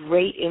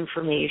 great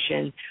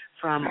information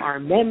from our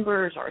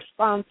members, our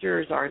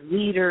sponsors, our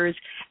leaders.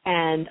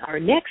 And our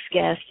next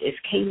guest is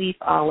Khalif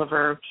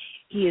Oliver.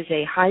 He is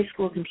a high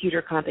school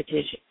computer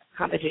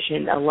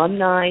competition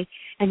alumni,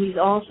 and he's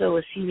also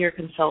a senior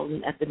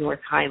consultant at the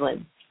North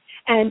Highland.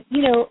 And,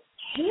 you know,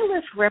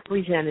 Khalif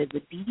represented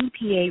the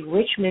BDPA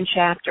Richmond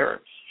chapter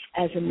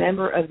as a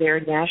member of their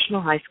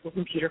national high school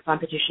computer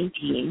competition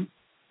team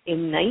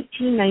in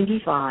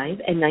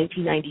 1995 and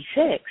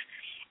 1996.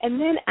 And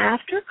then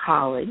after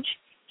college,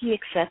 he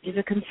accepted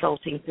a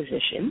consulting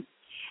position,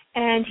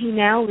 and he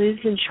now lives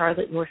in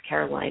Charlotte, North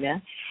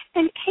Carolina.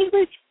 And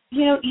Khalif,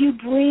 you know, you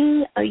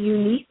bring a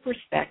unique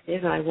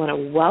perspective, and I want to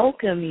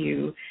welcome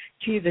you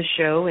to the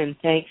show, and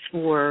thanks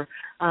for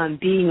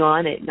being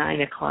on at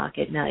 9 o'clock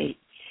at night.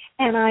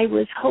 And I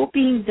was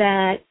hoping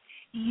that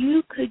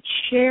you could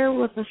share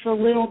with us a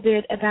little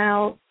bit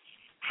about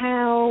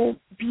how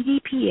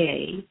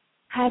BDPA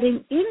had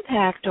an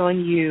impact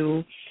on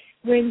you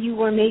when you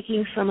were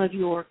making some of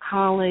your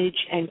college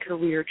and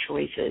career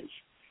choices.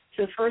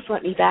 So first,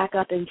 let me back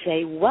up and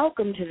say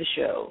welcome to the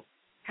show.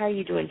 How are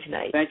you doing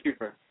tonight? Thank you.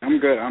 I'm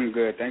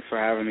good. Thanks for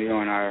having me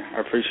on. I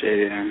appreciate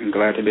it. I'm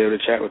glad to be able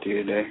to chat with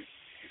you today.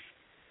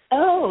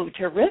 Oh,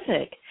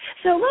 terrific.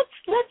 So let's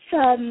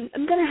I'm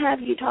going to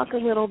have you talk a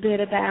little bit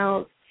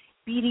about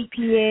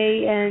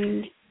BDPA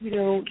and, you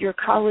know, your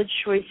college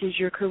choices,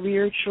 your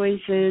career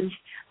choices,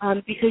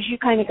 because you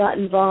kind of got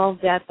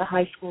involved at the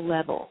high school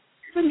level.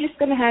 So I'm just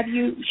going to have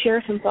you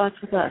share some thoughts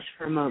with us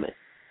for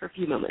a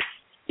few moments.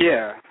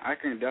 Yeah, I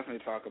can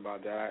definitely talk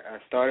about that. I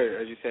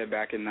started, as you said,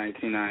 back in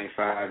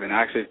 1995, and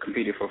I actually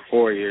competed for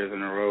 4 years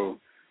in a row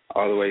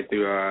all the way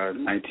through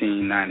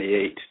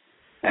 1998.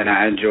 And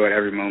I enjoyed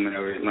every moment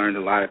of it, learned a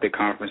lot at the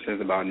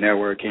conferences about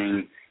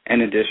networking,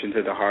 in addition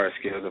to the hard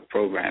skills of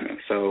programming.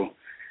 So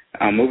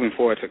moving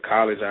forward to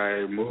college,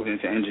 I moved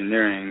into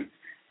engineering.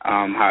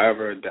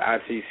 However, the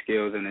IT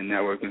skills and the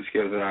networking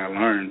skills that I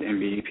learned in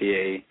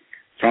BDPA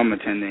from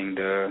attending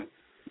the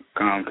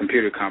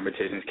computer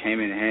competitions came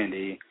in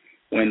handy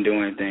when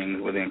doing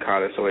things within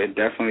college. So it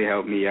definitely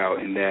helped me out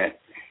in that.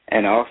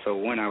 And also,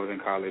 when I was in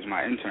college,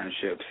 my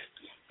internships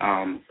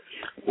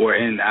were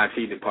in the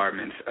IT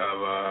departments of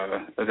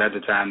was at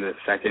the time the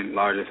second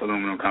largest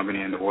aluminum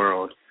company in the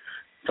world.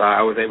 So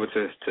I was able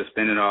to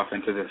spin it off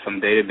into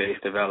some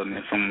database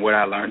development from what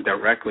I learned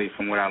directly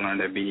from what I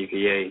learned at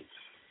BDPA,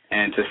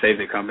 and to save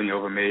the company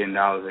over $1 million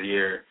a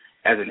year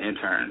as an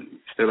intern,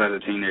 still as a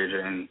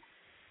teenager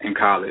in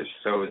college.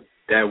 So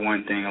that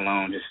one thing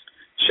alone just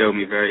showed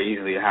me very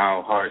easily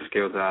how hard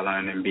skills that I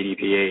learned in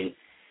BDPA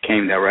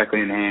came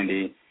directly in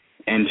handy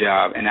in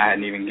job, and I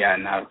hadn't even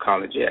gotten out of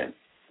college yet.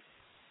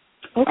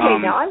 Okay,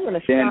 now I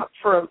want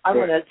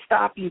to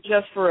stop you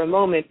just for a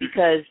moment,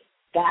 because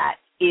that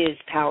is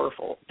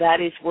powerful. That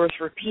is worth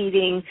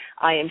repeating.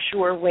 I am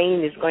sure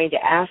Wayne is going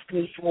to ask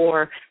me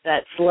for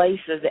that slice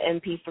of the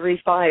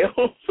MP3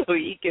 file so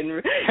he can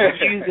use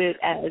it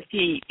as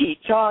he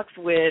talks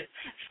with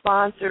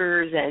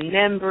sponsors and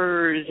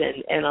members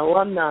and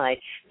alumni.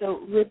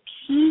 So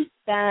repeat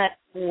that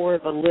for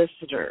the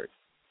listeners.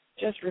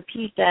 Just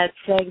repeat that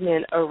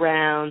segment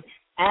around,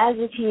 as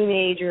a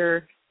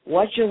teenager,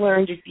 what you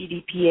learned at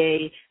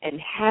BDPA and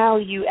how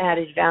you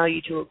added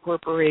value to a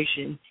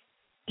corporation,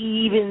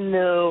 even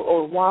though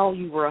or while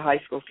you were a high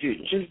school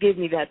student. Just give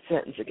me that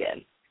sentence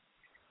again.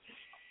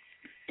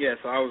 Yeah,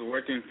 so I was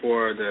working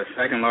for the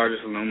second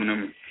largest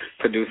aluminum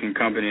producing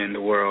company in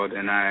the world,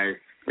 and I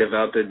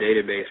developed a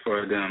database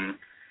for them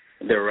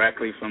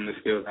directly from the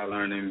skills I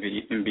learned in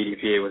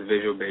BDPA with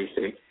Visual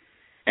Basic,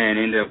 and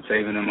ended up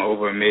saving them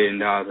over $1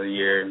 million a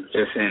year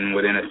just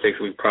within a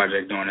 6-week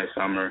project during the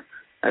summer,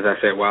 as I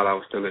said, while I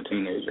was still a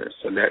teenager.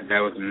 So that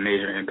was a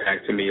major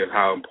impact to me of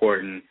how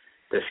important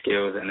the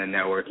skills and the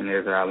networking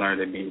is that I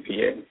learned at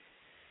BDPA.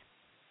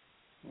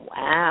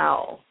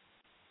 Wow.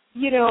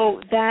 You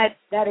know, that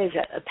is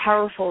a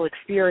powerful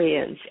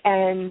experience.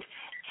 And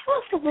tell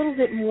us a little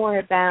bit more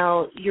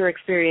about your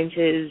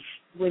experiences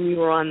when you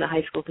were on the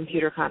high school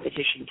computer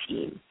competition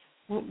team.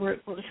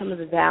 What was some of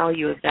the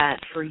value of that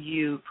for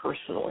you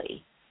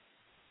personally?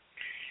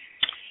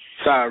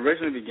 So I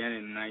originally began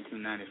in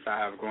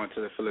 1995 going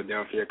to the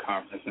Philadelphia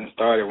conference, and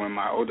started when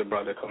my older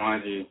brother,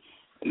 Kalanji,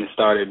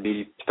 started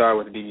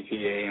with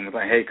BDPA and was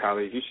like, hey,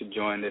 colleague, you should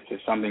join this.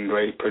 It's something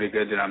great, pretty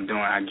good that I'm doing.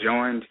 I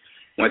joined,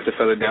 went to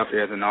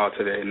Philadelphia as an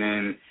alternate, and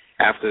then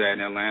after that in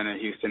Atlanta,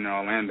 Houston, and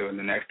Orlando, in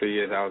the next 3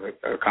 years, I was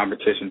a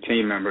competition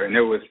team member. And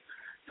it was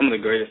some of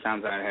the greatest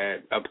times I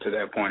had up to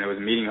that point. It was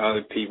meeting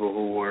other people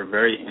who were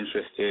very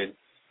interested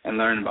in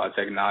learning about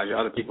technology,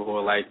 other people who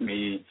were like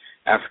me,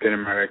 African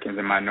Americans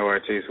and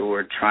minorities who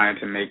were trying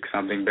to make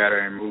something better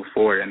and move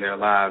forward in their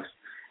lives,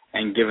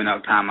 and giving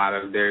up time out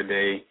of their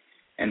day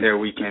and their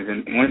weekends.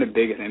 And one of the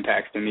biggest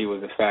impacts to me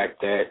was the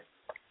fact that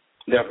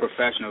there are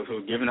professionals who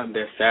have given up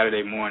their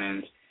Saturday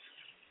mornings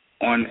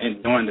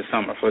during the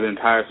summer, for the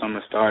entire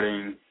summer,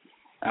 starting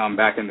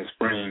back in the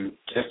spring,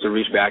 just to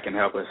reach back and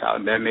help us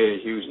out. That made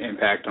a huge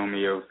impact on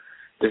me of,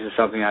 this is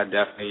something I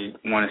definitely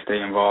want to stay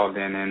involved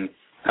in, and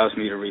helps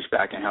me to reach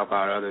back and help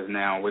out others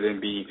now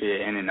within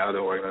BDPA and in other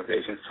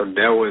organizations. So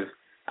that was,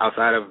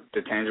 outside of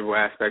the tangible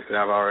aspects that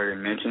I've already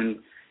mentioned,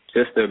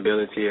 just the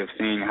ability of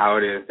seeing how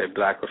it is that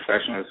black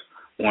professionals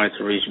wanted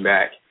to reach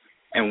back.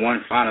 And one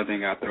final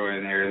thing I'll throw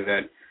in there is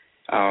that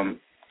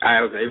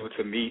I was able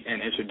to meet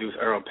and introduce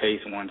Earl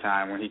Pace one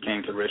time when he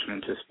came to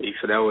Richmond to speak.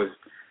 So that was,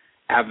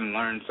 having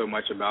learned so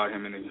much about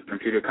him in the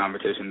computer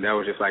competition, that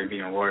was just like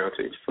being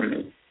royalty for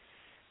me.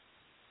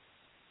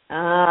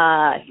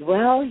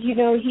 Well, you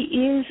know, he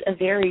is a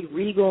very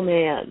regal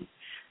man.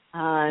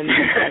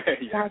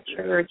 He has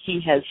stature, he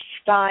has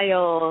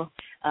style,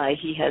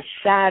 he has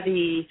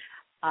savvy,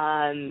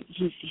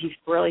 he's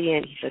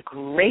brilliant, he's a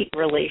great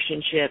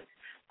relationship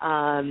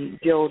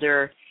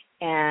builder,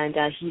 and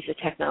he's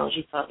a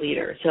technology thought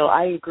leader. So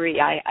I agree.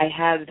 I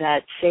have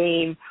that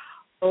same,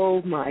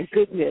 oh my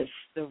goodness,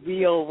 the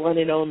real one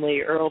and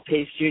only Earl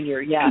Pace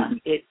Jr. Yeah,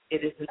 it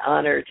is an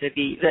honor to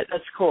be,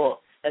 that's cool.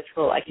 That's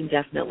cool. I can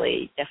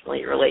definitely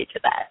relate to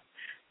that.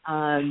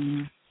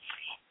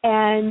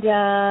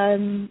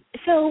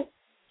 So,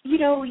 you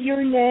know,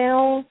 you're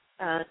now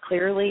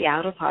clearly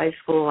out of high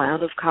school,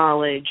 out of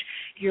college.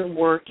 You're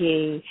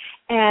working,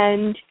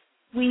 and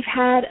we've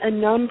had a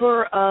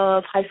number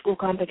of high school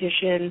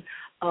competition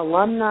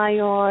alumni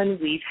on.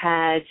 We've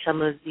had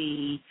some of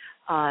the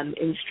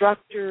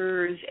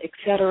instructors, et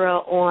cetera,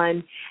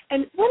 on.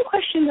 And one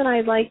question that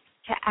I'd like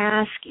to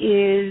ask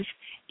is,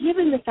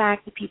 given the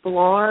fact that people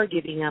are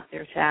giving up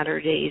their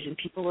Saturdays and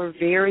people are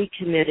very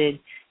committed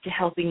to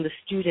helping the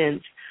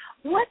students,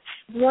 what's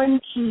one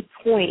key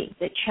point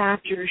that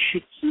chapters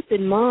should keep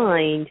in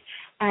mind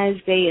as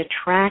they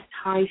attract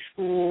high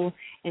school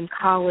and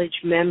college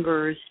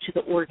members to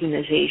the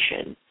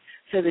organization,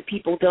 so that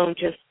people don't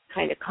just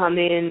kind of come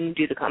in,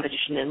 do the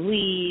competition and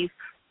leave,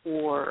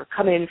 or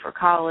come in for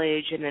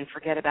college and then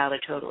forget about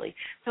it totally?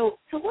 So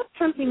what's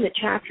something that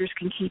chapters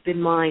can keep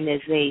in mind as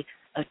they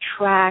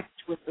attract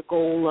with the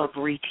goal of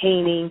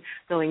retaining,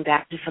 going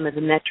back to some of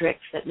the metrics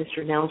that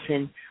Mr.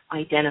 Nelson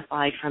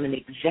identified from an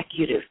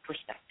executive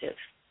perspective?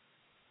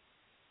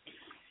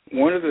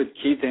 One of the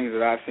key things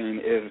that I've seen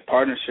is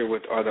partnership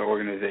with other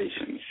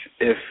organizations.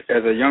 If,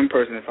 as a young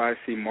person, if I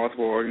see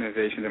multiple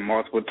organizations and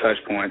multiple touch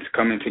points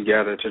coming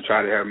together to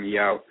try to help me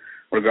out,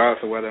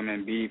 regardless of whether I'm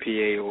in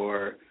BDPA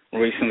or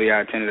recently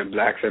I attended a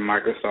Blacks at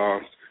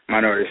Microsoft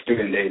Minority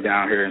Student Day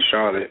down here in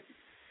Charlotte,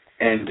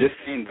 and just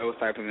seeing those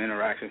types of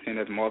interactions, seeing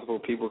there's multiple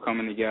people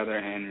coming together,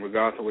 and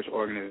regardless of which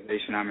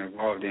organization I'm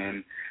involved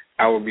in,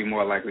 I will be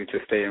more likely to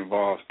stay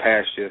involved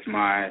past just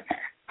my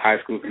high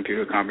school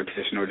computer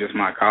competition or just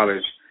my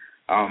college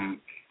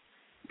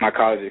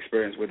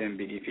experience within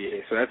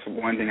BDPA. So that's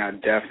one thing I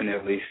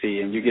definitely see,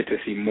 and you get to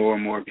see more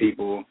and more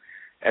people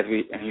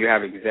and you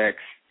have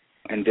execs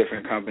in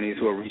different companies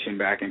who are reaching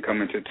back and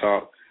coming to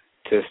talk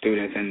to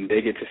students, and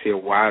they get to see a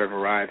wider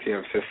variety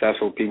of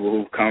successful people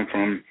who've come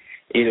from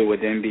either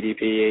within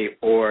BDPA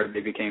or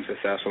they became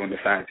successful and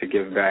decided to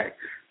give back.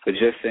 So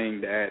just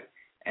seeing that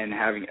and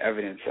having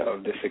evidence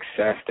of the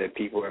success that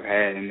people have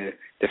had and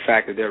the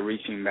fact that they're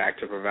reaching back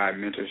to provide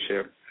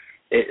mentorship,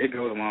 it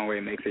goes a long way.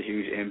 It makes a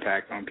huge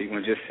impact on people.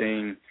 And just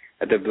seeing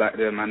at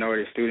the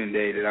Minority Student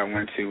Day that I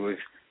went to with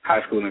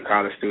high school and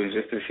college students,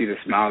 just to see the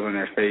smiles on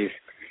their face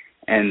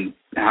and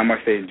how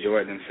much they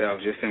enjoyed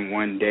themselves just in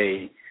one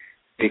day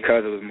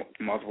because it was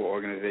multiple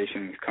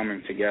organizations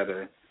coming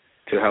together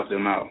to help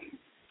them out.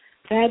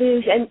 That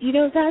is, and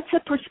that's a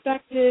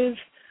perspective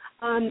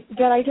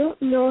that I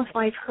don't know if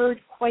I've heard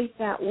quite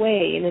that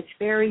way, and it's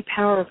very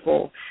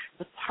powerful.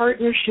 The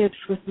partnerships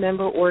with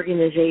member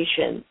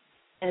organizations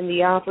and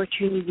the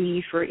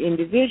opportunity for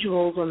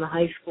individuals on the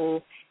high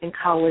school and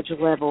college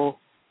level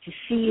to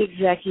see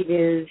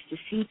executives, to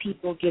see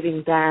people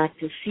giving back,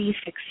 to see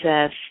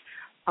success,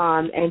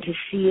 and to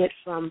see it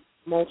from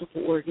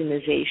multiple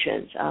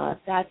organizations.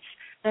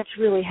 That's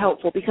really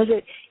helpful because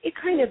it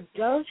kind of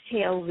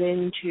dovetails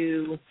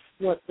into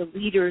what the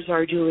leaders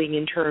are doing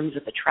in terms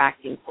of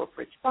attracting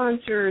corporate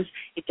sponsors.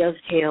 It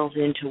dovetails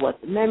into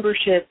what the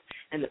membership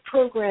and the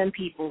program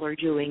people are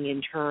doing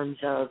in terms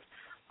of,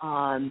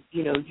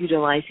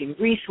 utilizing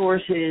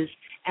resources,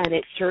 and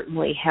it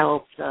certainly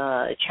helps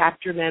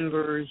chapter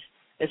members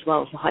as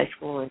well as the high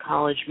school and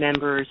college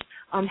members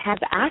have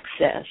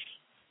access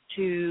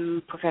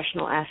to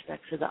professional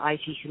aspects of the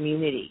IT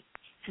community.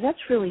 So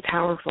that's really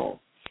powerful.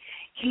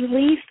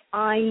 Keith,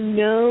 I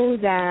know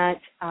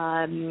that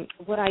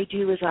what I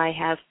do is I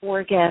have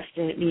 4 guests,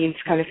 and it means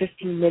kind of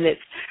 15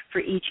 minutes for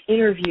each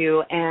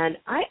interview, and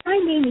I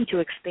may need to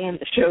expand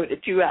the show to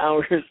 2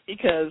 hours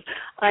because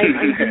I'm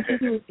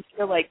continuing to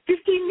feel like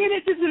 15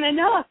 minutes isn't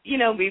enough.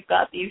 We've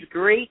got these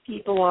great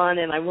people on,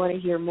 and I want to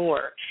hear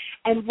more.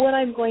 And what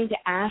I'm going to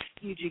ask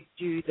you to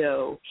do,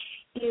 though,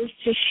 is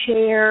to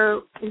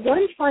share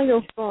one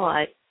final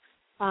thought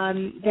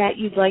that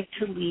you'd like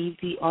to leave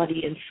the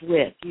audience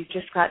with. You've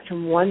just got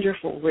some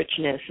wonderful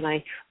richness, and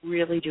I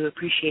really do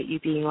appreciate you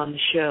being on the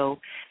show.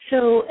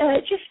 So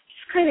just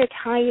kind of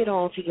tie it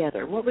all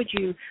together. What would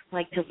you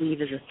like to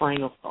leave as a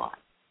final thought?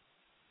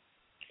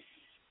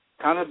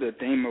 Kind of the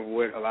theme of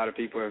what a lot of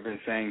people have been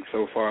saying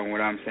so far and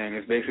what I'm saying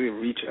is basically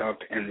reach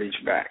up and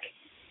reach back.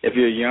 If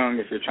you're young,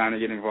 if you're trying to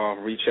get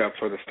involved, reach up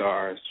for the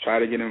stars. Try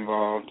to get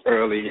involved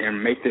early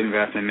and make the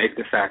investment, make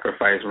the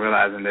sacrifice,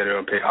 realizing that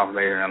it'll pay off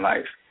later in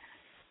life.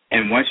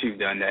 And once you've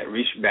done that,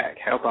 reach back,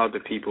 help out the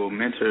people,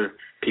 mentor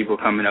people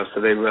coming up so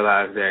they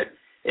realize that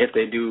if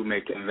they do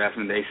make the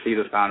investment, they see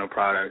the final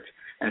product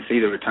and see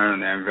the return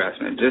on their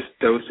investment. Just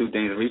those 2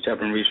 things, reach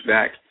up and reach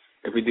back.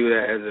 If we do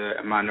that as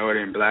a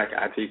minority and black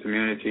IT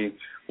community,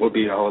 we'll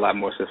be a whole lot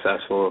more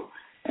successful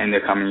in the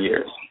coming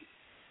years.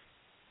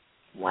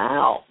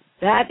 Wow,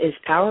 that is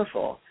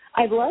powerful.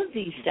 I love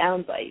these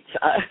sound bites.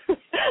 I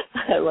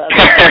love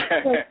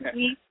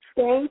it.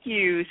 Thank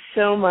you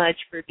so much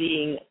for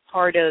being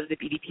part of the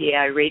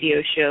BDPA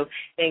radio show.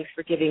 Thanks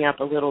for giving up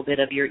a little bit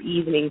of your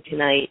evening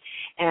tonight.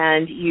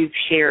 And you've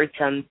shared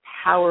some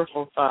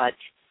powerful thoughts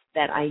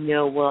that I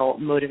know will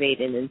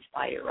motivate and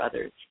inspire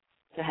others.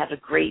 So have a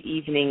great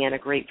evening and a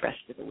great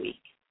rest of the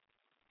week.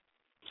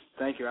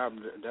 Thank you. I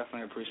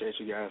definitely appreciate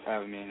you guys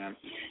having me, and I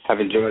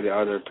have enjoyed the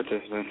other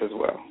participants as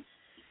well.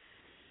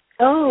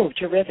 Oh,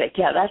 terrific.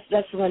 Yeah,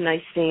 that's the one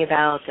nice thing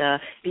about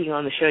being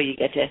on the show. You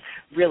get to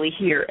really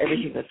hear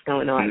everything that's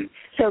going on.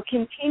 So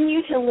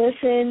continue to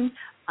listen,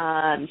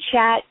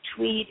 chat,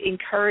 tweet,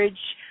 encourage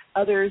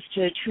others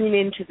to tune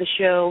into the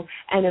show.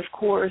 And, of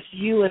course,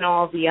 you and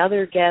all the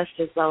other guests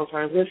as well as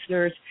our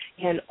listeners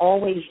can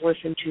always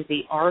listen to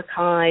the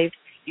archive.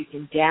 You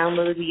can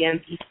download the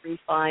MP3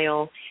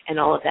 file and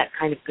all of that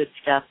kind of good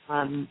stuff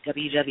from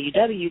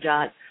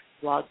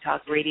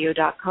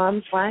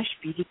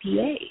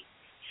www.blogtalkradio.com/BDPA.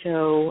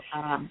 So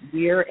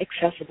we're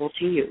accessible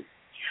to you.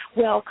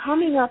 Well,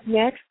 coming up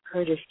next,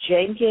 Curtis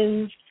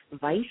Jenkins,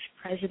 Vice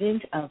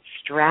President of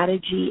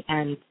Strategy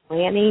and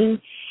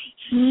Planning.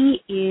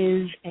 He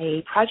is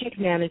a project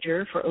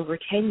manager for over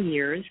 10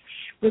 years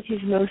with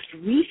his most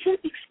recent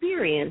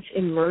experience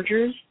in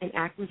mergers and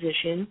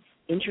acquisition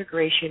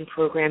integration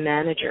program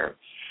manager.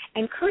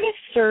 And Curtis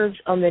serves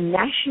on the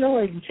National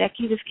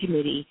Executive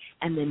Committee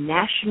and the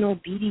National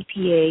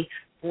BDPA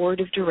Board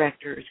of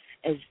Directors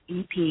as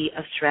VP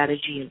of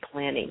Strategy and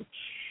Planning.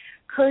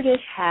 Curtis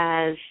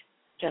has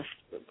just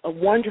a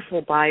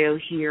wonderful bio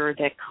here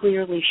that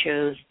clearly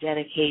shows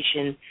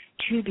dedication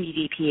to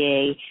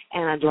BDPA,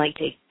 and I'd like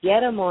to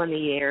get him on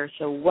the air.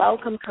 So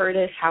welcome,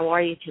 Curtis. How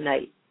are you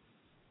tonight?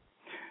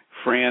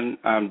 Fran,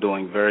 I'm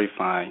doing very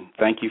fine.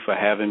 Thank you for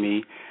having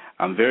me.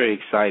 I'm very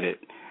excited.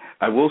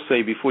 I will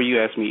say, before you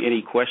ask me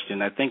any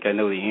question, I think I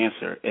know the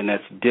answer, and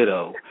that's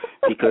ditto,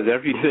 because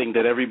everything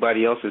that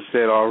everybody else has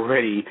said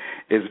already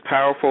is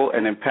powerful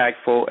and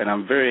impactful, and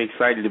I'm very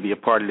excited to be a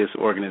part of this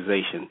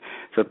organization.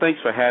 So thanks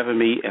for having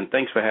me, and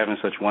thanks for having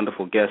such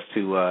wonderful guests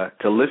to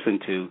listen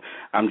to.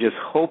 I'm just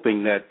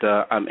hoping that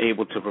I'm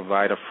able to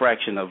provide a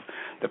fraction of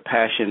the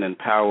passion and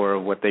power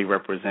of what they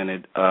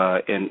represented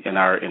in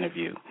our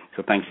interview.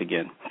 So thanks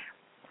again.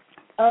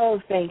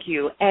 Oh, thank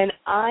you. And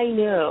I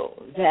know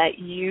that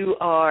you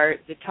are,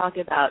 to talk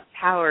about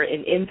power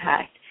and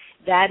impact,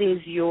 that is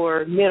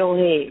your middle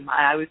name.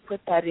 I would put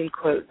that in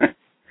quotes.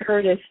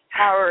 Curtis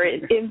Power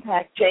and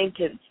Impact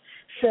Jenkins.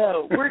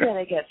 So we're going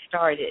to get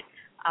started.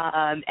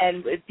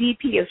 And with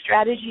VP of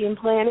Strategy and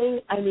Planning,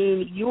 I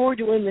mean, you're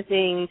doing the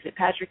things that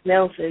Patrick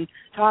Nelson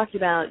talked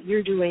about.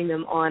 You're doing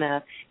them on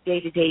a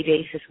day-to-day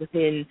basis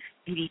within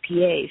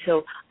BDPA.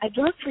 So I'd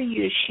love for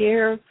you to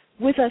share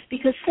with us,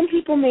 because some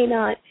people may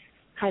not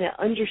kind of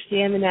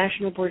understand the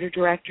National Board of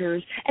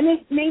Directors, and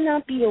they may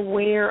not be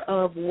aware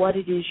of what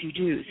it is you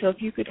do. So if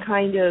you could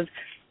kind of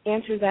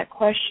answer that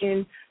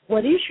question,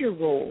 what is your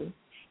role,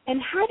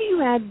 and how do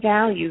you add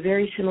value,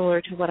 very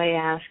similar to what I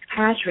asked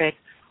Patrick,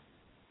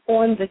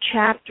 on the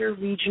chapter,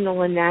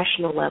 regional, and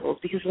national levels?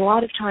 Because a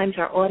lot of times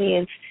our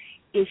audience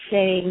is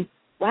saying,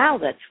 wow,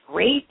 that's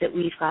great that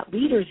we've got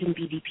leaders in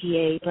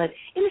BDPA, but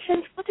in a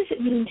sense, what does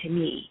it mean to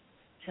me?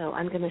 So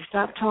I'm going to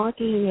stop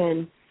talking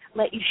and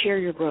let you share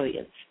your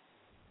brilliance.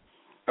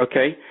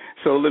 Okay,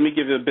 so let me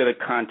give you a bit of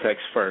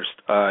context first.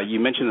 You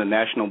mentioned the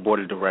National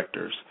Board of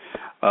Directors.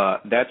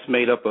 That's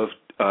made up of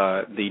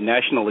the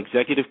National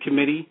Executive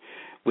Committee,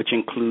 which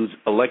includes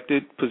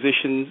elected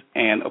positions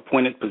and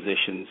appointed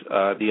positions,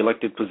 the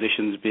elected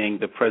positions being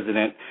the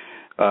president,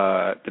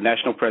 the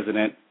national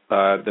president,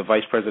 the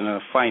vice president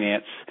of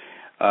finance,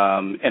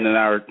 and in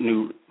our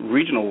new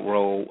regional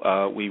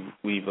role,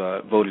 we've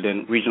voted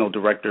in regional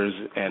directors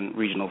and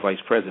regional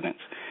vice presidents.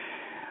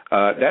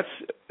 That's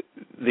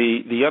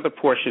the other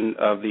portion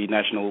of the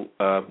National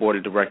Board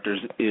of Directors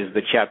is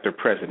the chapter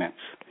presidents.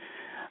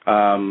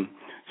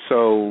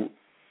 So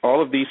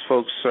all of these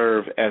folks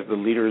serve as the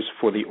leaders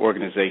for the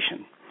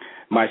organization.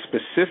 My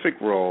specific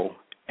role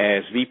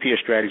as VP of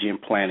Strategy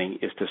and Planning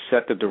is to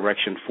set the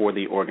direction for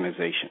the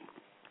organization.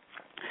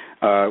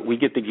 We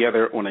get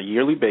together on a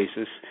yearly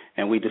basis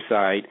and we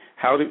decide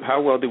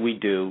how well do we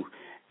do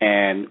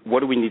and what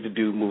do we need to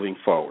do moving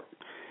forward.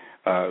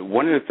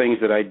 One of the things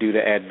that I do to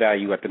add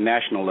value at the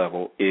national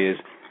level is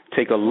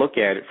take a look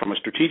at it from a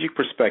strategic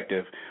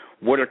perspective.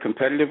 What are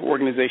competitive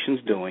organizations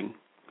doing?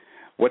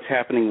 What's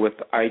happening with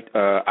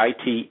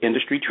IT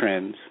industry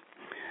trends?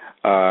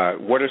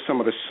 What are some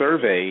of the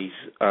surveys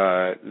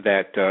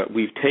that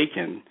we've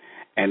taken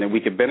and that we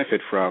could benefit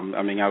from?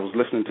 I mean, I was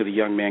listening to the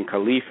young man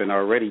Khalif and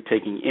already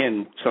taking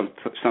in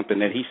something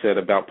that he said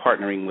about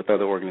partnering with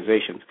other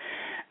organizations.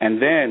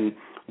 And then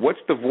what's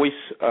the voice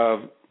of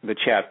the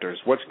chapters?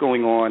 What's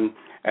going on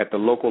at the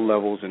local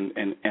levels,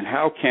 and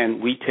how can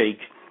we take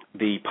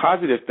the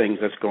positive things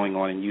that's going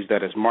on and use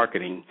that as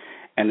marketing,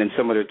 and then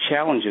some of the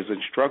challenges and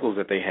struggles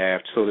that they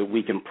have so that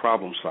we can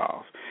problem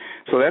solve.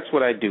 So that's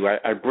what I do.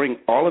 I bring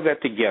all of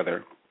that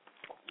together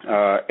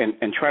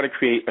and try to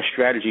create a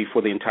strategy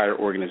for the entire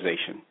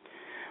organization.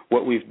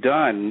 What we've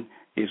done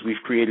is we've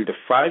created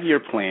a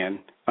 5-year plan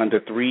under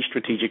 3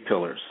 strategic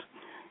pillars.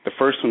 The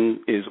first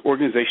one is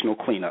organizational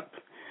cleanup.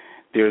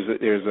 There's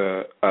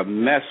a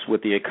mess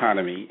with the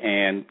economy,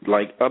 and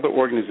like other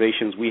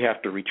organizations, we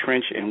have to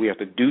retrench and we have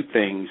to do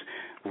things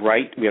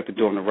right. We have to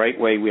do them the right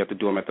way. We have to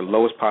do them at the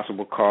lowest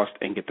possible cost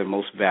and get the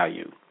most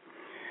value.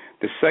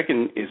 The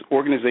second is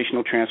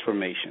organizational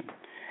transformation,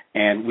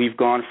 and we've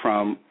gone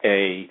from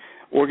a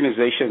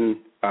organization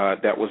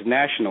that was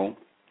national.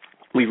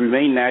 We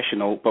remain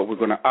national, but we're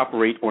going to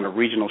operate on a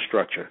regional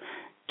structure.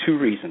 2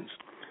 reasons.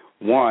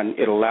 One,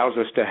 it allows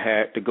us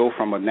to go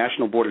from a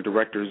national board of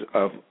directors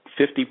of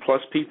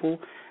 50-plus people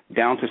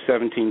down to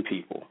 17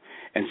 people,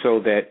 and so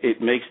that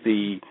it makes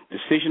the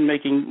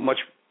decision-making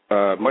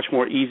much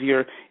more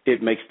easier.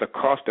 It makes the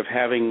cost of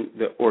having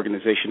the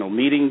organizational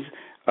meetings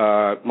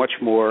much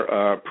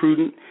more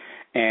prudent,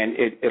 and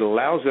it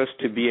allows us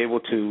to be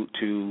able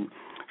to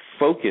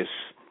focus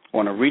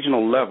on a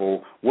regional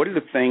level. What are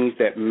the things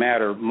that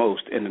matter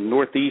most in the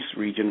Northeast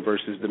region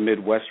versus the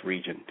Midwest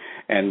region,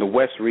 and the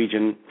West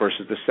region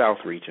versus the South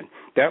region?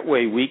 That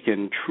way we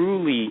can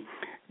truly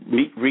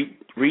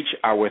reach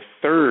our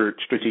 3rd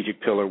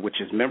strategic pillar,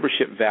 which is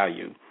membership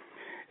value.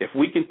 If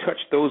we can touch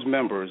those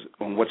members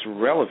on what's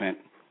relevant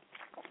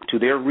to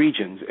their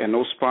regions and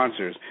those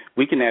sponsors,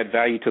 we can add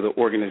value to the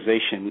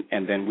organization,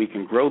 and then we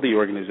can grow the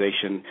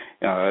organization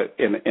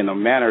in a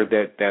manner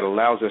that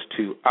allows us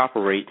to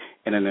operate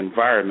in an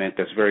environment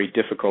that's very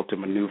difficult to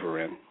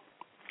maneuver in.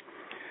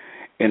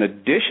 In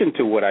addition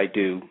to what I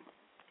do,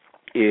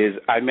 is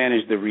I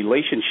manage the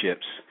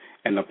relationships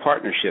and the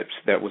partnerships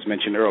that was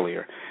mentioned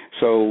earlier.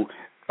 So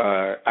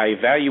I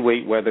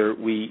evaluate whether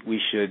we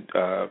should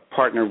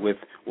partner with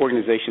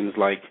organizations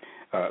like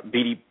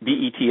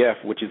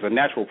BETF, which is a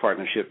natural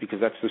partnership because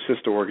that's the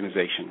sister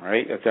organization,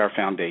 right? That's our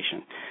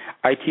foundation.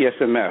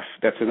 ITSMF,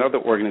 that's another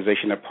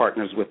organization that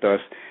partners with us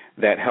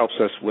that helps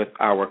us with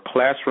our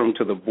classroom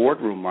to the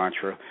boardroom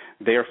mantra.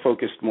 They are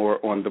focused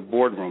more on the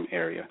boardroom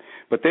area.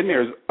 But then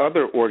there's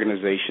other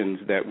organizations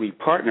that we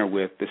partner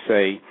with to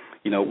say,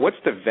 what's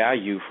the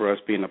value for us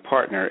being a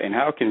partner, and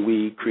how can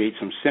we create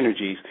some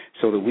synergies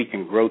so that we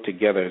can grow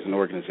together as an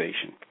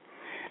organization?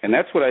 And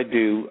that's what I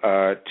do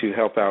to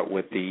help out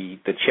with the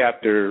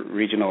chapter,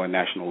 regional, and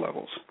national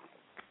levels.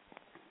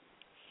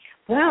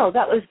 Wow,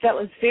 that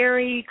was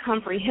very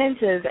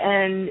comprehensive,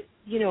 and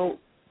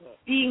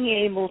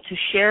being able to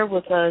share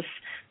with us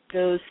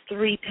those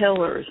three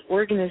pillars: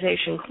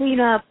 organization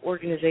cleanup,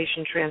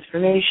 organization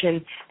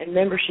transformation, and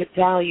membership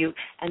value,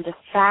 and the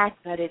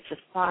fact that it's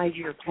a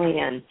 5-year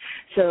plan.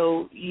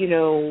 So,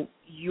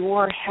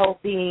 you're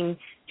helping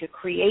to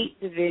create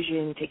the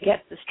vision, to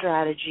get the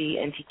strategy,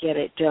 and to get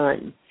it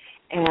done.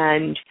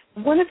 And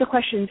one of the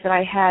questions that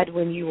I had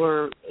when you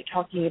were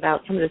talking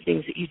about some of the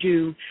things that you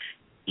do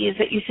is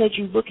that you said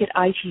you look at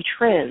IT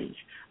trends.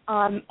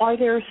 Are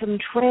there some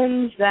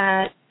trends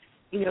that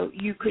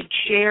you could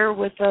share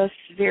with us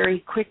very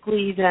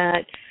quickly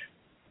that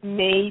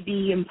may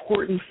be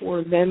important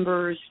for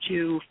members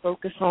to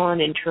focus on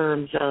in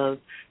terms of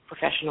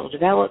professional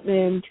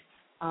development,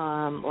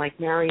 like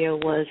Mario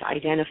was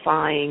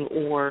identifying,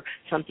 or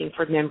something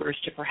for members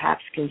to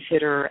perhaps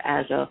consider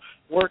as a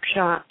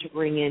workshop to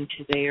bring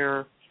into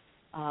their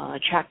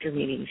chapter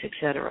meetings, et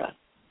cetera?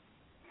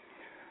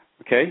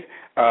 Okay.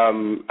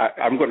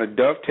 I'm going to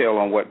dovetail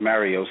on what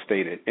Mario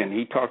stated, and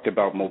he talked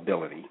about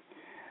mobility.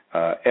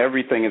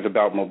 Everything is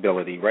about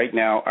mobility. Right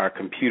now, our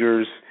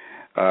computers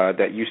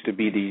that used to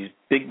be these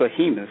big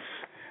behemoths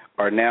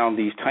are now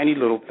these tiny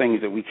little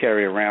things that we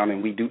carry around,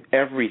 and we do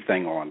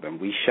everything on them.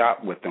 We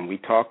shop with them. We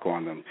talk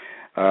on them.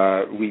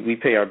 We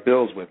pay our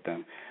bills with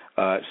them.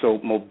 So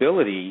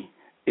mobility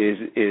is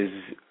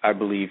I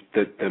believe,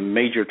 the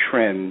major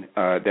trend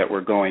that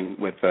we're going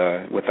with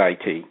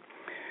IT.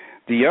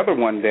 The other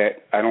one that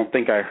I don't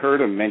think I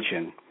heard him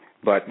mention,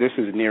 but this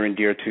is near and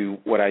dear to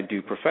what I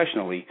do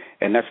professionally,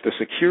 and that's the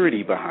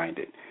security behind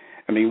it.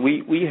 I mean,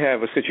 we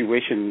have a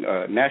situation,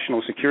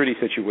 national security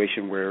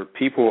situation, where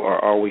people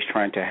are always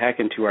trying to hack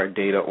into our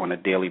data on a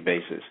daily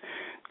basis.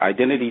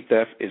 Identity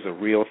theft is a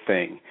real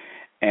thing,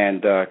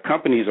 and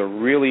companies are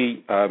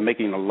really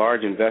making a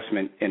large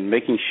investment in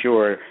making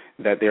sure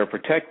that they're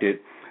protected.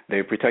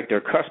 They protect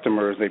their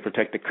customers. They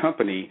protect the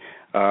company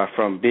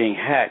from being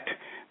hacked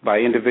by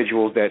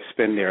individuals that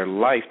spend their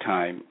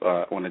lifetime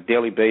on a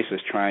daily basis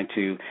trying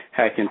to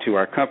hack into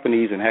our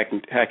companies and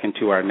hack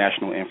into our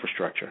national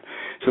infrastructure.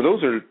 So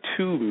those are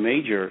two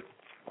major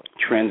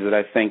trends that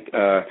I think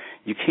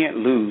you can't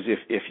lose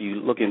if you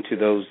look into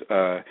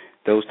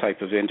those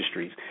types of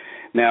industries.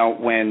 Now,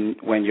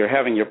 when you're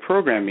having your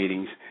program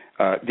meetings,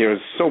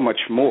 there's so much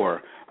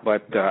more,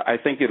 but I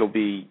think it'll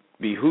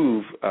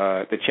behoove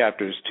the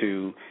chapters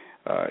to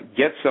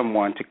get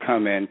someone to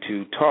come in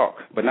to talk,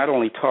 but not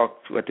only talk,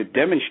 but to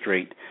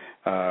demonstrate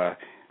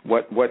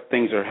what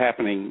things are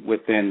happening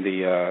within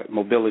the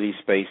mobility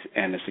space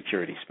and the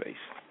security space.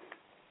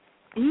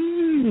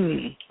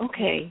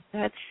 Okay,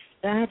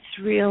 that's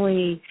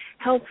really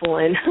helpful.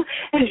 And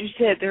as you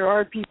said, there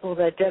are people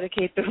that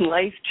dedicate their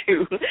life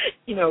to,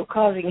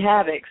 causing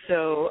havoc.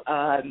 So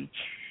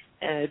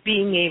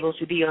being able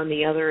to be on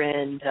the other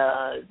end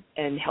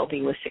and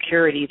helping with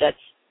security, that's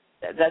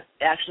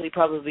actually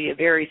probably a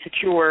very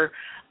secure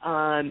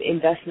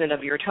investment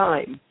of your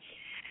time.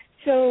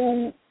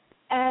 So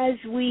as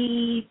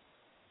we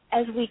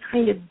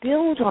kind of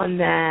build on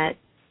that,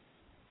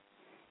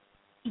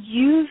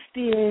 you've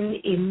been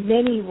in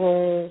many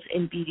roles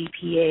in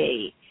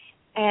BDPA,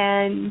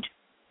 and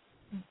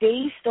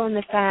based on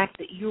the fact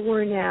that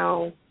you're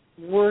now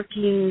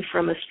working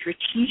from a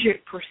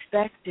strategic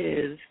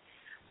perspective,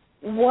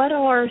 what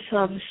are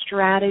some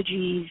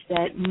strategies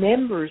that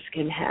members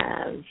can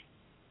have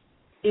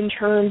in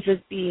terms of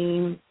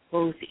being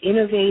both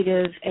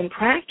innovative and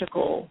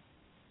practical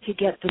to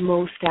get the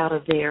most out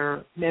of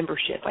their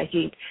membership? I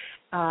think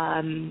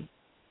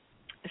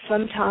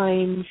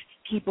sometimes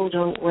people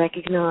don't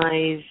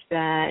recognize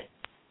that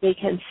they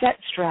can set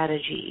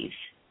strategies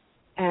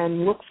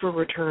and look for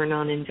return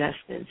on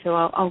investment. So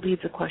I'll turn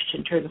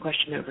the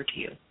question over to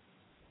you.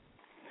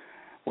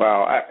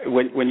 Well,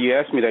 when you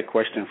ask me that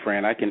question,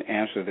 Fran, I can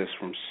answer this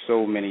from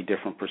so many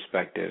different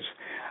perspectives.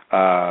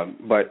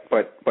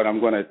 But I'm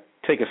going to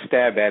take a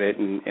stab at it,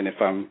 and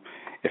if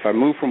I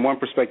move from one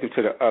perspective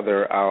to the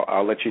other,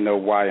 I'll let you know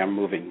why I'm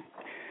moving.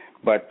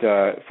 But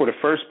for the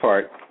first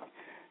part,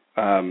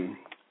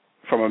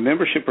 from a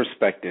membership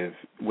perspective,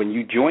 when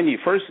you join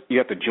first you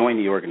have to join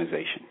the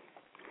organization.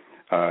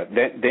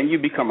 Then you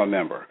become a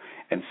member.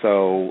 And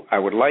so I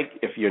would like,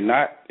 if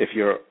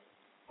you're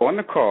on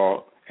the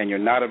call and you're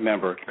not a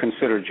member,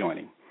 consider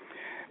joining.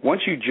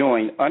 Once you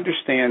join,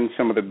 understand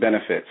some of the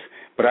benefits.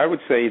 But I would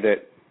say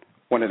that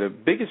one of the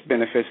biggest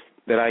benefits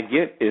that I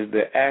get is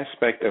the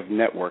aspect of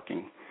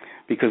networking,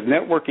 because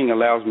networking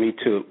allows me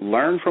to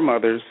learn from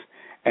others,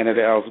 and it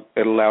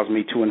allows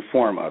me to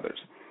inform others.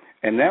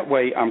 And that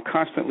way I'm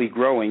constantly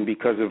growing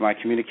because of my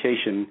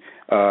communication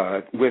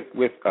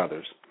with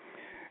others.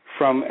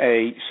 From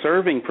a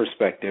serving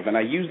perspective, and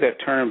I use that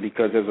term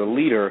because as a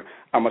leader,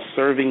 I'm a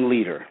serving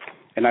leader,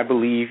 and I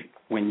believe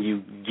when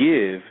you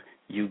give,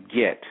 you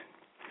get.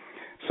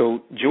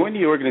 So join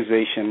the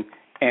organization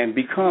and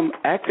become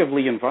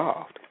actively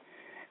involved.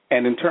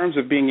 And in terms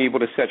of being able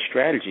to set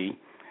strategy,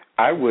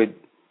 I would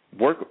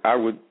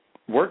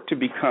work to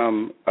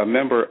become a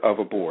member of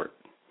a board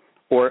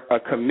or a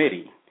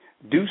committee.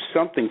 Do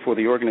something for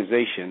the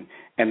organization,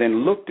 and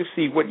then look to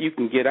see what you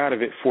can get out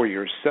of it for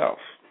yourself.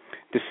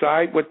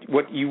 Decide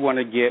what you want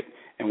to get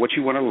and what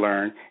you want to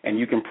learn, and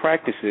you can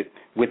practice it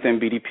within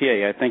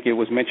BDPA. I think it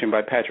was mentioned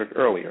by Patrick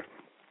earlier.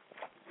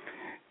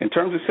 In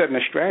terms of setting a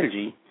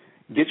strategy,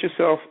 get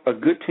yourself a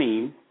good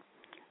team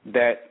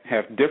that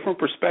have different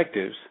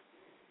perspectives.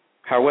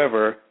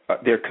 However,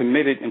 they're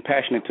committed and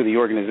passionate to the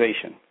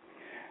organization.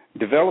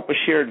 Develop a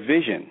shared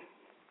vision.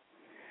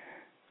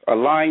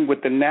 Align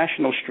with the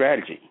national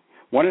strategy.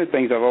 One of the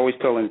things I've always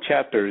told in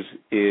chapters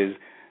is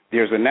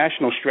there's a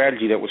national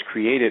strategy that was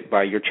created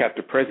by your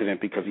chapter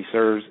president because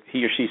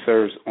he or she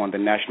serves on the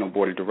National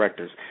Board of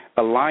Directors.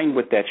 Align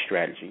with that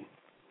strategy.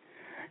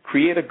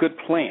 Create a good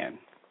plan.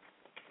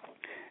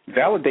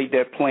 Validate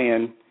that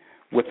plan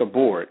with the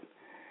board.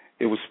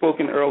 It was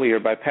spoken earlier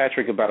by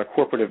Patrick about a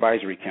corporate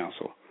advisory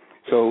council.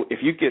 So if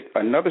you get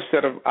another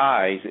set of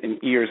eyes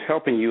and ears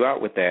helping you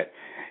out with that,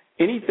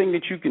 anything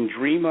that you can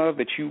dream of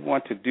that you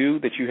want to do,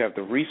 that you have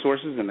the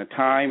resources and the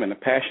time and the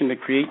passion to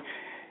create,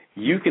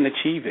 you can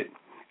achieve it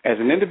as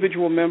an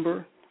individual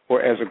member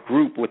or as a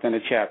group within a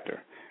chapter.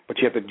 But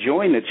you have to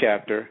join the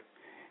chapter,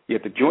 you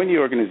have to join the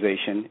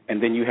organization,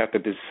 and then you have to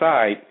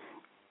decide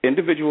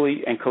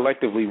individually and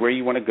collectively where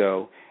you want to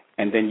go,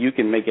 and then you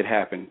can make it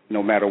happen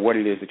no matter what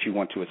it is that you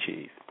want to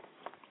achieve.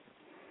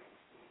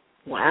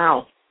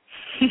 Wow.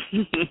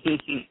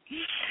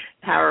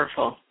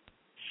 Powerful.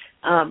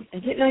 And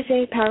didn't I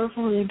say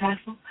powerful and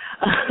impactful?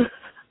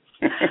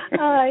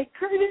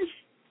 Curtis,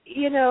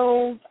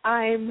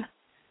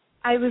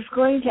 I was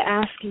going to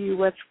ask you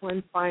what's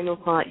one final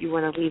thought you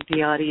want to leave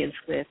the audience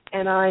with,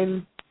 and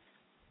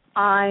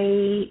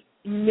I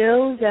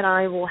know that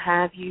I will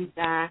have you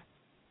back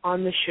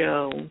on the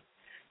show.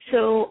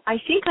 So I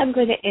think I'm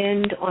going to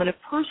end on a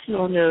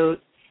personal note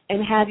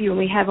and have you, and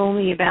we have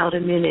only about a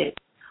minute,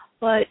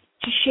 but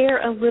to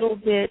share a little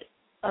bit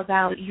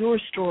about your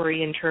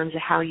story in terms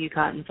of how you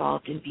got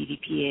involved in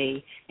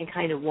BDPA and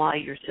kind of why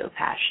you're so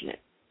passionate.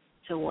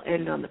 So we'll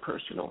end on the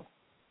personal.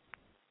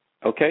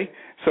 Okay.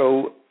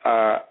 So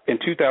in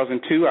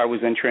 2002, I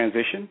was in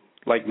transition,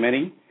 like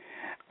many.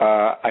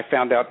 I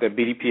found out that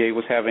BDPA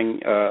was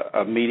having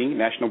a meeting,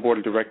 National Board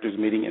of Directors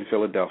meeting in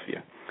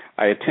Philadelphia.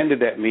 I attended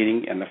that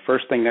meeting, and the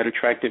first thing that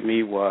attracted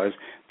me was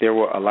there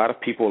were a lot of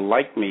people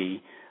like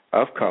me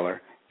of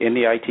color in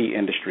the IT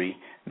industry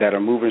that are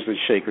movers and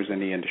shakers in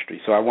the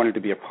industry. So I wanted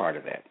to be a part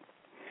of that.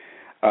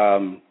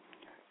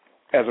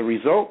 As a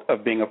result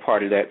of being a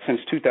part of that, since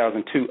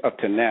 2002 up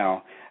to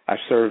now, I've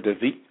served as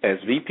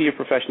VP of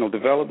Professional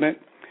Development,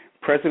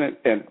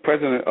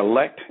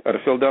 President-elect of the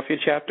Philadelphia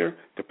chapter,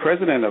 the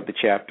President of the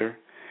chapter,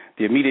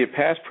 the immediate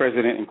past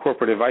President and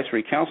Corporate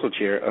Advisory Council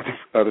Chair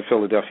of the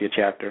Philadelphia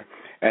chapter,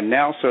 and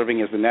now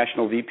serving as the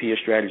National VP of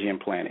Strategy and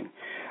Planning.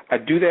 I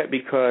do that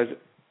because,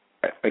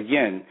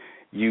 again,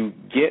 you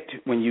get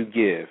when you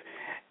give.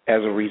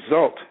 As a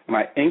result,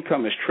 my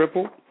income has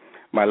tripled.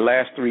 My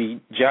last 3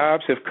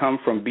 jobs have come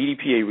from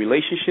BDPA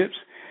relationships.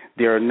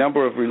 There are a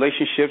number of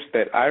relationships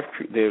there are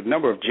a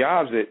number of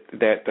jobs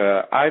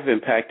that I've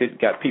impacted,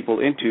 got people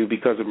into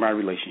because of my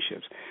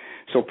relationships.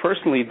 So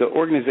personally, the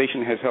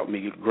organization has helped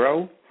me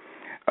grow.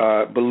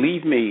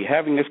 Believe me,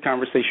 having this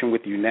conversation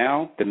with you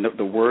now,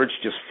 the words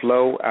just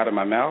flow out of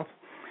my mouth.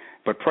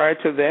 But prior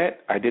to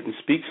that, I didn't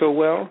speak so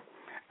well.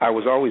 I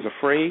was always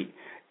afraid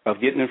of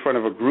getting in front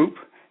of a group.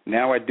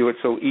 Now I do it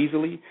so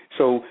easily.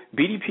 So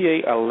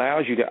BDPA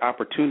allows you the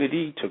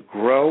opportunity to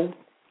grow.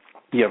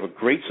 You have a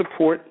great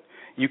support.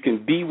 You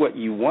can be what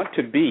you want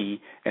to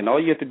be, and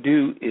all you have to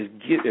do is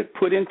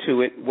put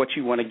into it what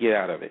you want to get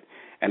out of it.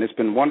 And it's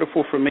been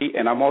wonderful for me,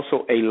 and I'm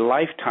also a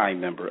lifetime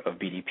member of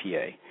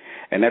BDPA.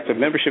 And that's a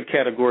membership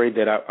category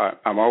that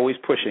I'm always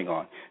pushing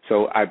on.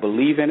 So I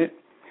believe in it.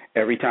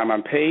 Every time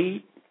I'm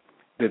paid,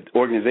 the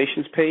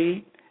organization's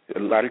paid. A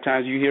lot of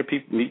times you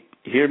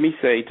hear me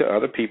say to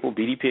other people,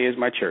 BDPA is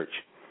my church.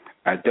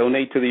 I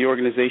donate to the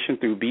organization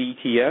through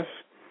BETF,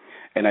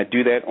 and I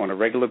do that on a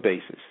regular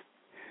basis.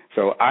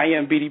 So I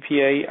am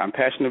BDPA. I'm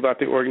passionate about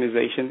the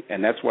organization,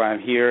 and that's why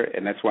I'm here,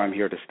 and that's why I'm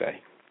here to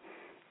stay.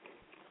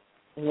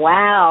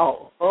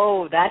 Wow.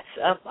 Oh, that's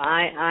up.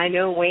 I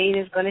know Wayne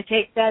is going to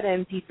take that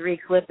MP3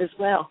 clip as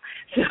well.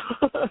 So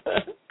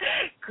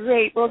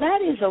great. Well, that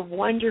is a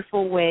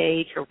wonderful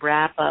way to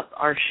wrap up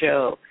our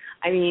show.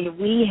 I mean,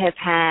 we have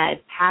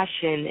had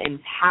passion and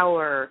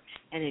power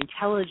and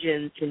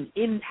intelligence and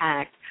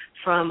impact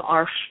from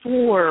our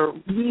 4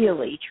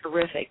 really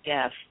terrific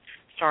guests,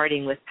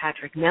 starting with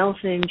Patrick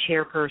Nelson,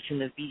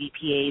 chairperson of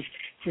BDPA's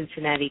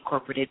Cincinnati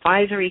Corporate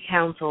Advisory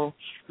Council,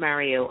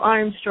 Mario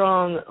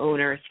Armstrong,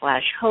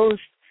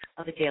 owner/host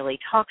of a daily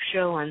talk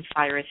show on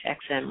Sirius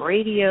XM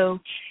Radio,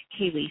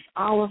 Kayleigh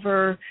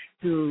Oliver,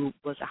 who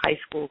is a high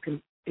school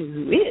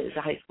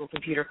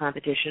computer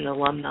competition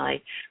alumni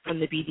from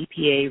the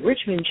BDPA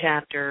Richmond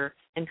chapter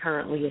and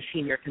currently a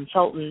senior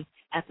consultant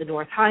at the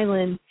North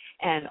Highland,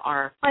 and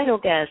our final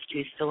guest,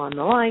 who's still on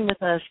the line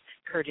with us,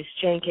 Curtis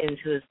Jenkins,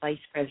 who is Vice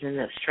President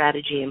of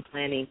Strategy and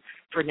Planning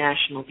for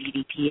National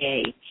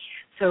BDPA.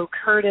 So,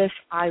 Curtis,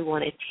 I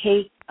want to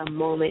take a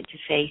moment to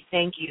say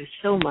thank you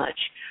so much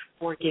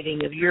for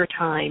giving of your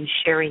time,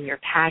 sharing your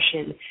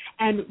passion,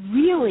 and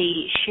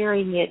really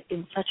sharing it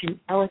in such an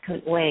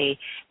eloquent way.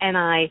 And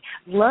I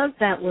love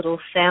that little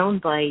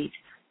soundbite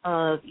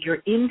of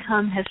your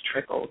income has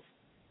trickled.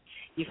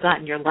 You've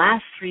gotten your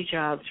last 3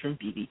 jobs from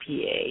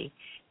BDPA,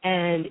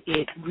 and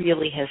it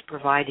really has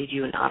provided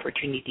you an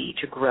opportunity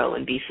to grow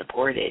and be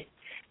supported.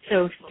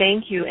 So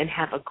thank you, and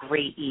have a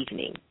great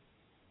evening.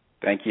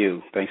 Thank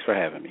you. Thanks for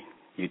having me.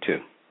 You too.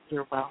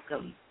 You're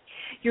welcome.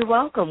 You're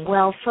welcome.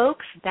 Well,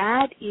 folks,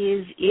 that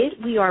is it.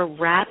 We are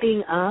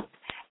wrapping up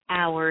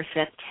our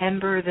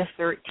September the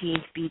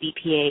 13th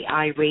BDPA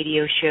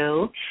iRadio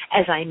show.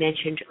 As I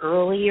mentioned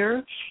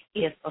earlier,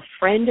 if a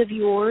friend of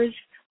yours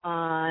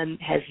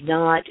has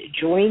not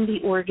joined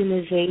the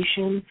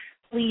organization,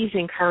 please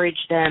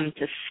encourage them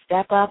to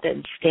step up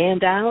and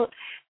stand out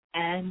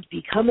and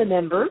become a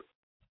member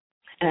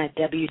at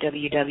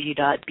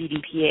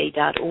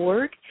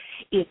www.bdpa.org.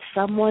 If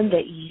someone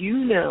that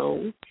you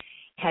know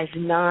has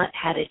not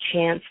had a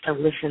chance to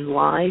listen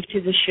live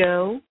to the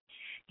show,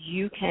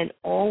 you can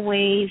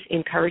always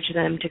encourage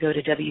them to go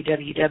to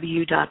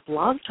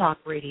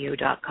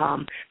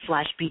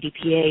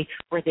www.blogtalkradio.com/BDPA,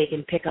 where they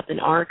can pick up an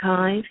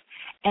archive.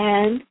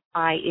 And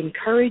I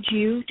encourage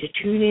you to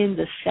tune in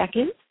the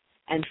 2nd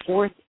and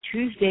 4th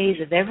Tuesdays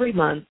of every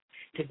month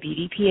to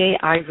BDPA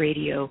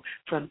iRadio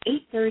from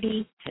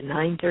 8:30 to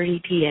 9:30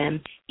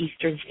 p.m.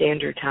 Eastern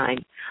Standard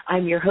Time.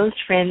 I'm your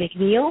host, Fran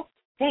McNeil.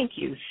 Thank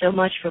you so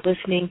much for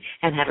listening,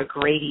 and have a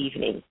great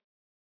evening.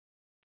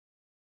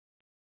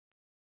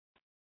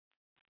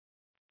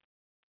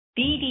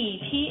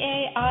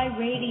 BDPA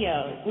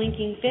iRadio,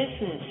 linking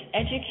business,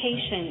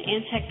 education,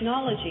 and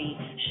technology,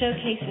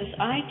 showcases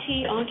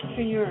IT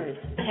entrepreneurs,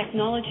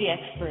 technology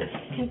experts,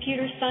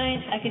 computer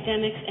science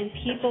academics, and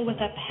people with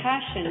a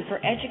passion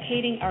for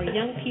educating our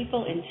young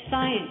people in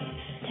science,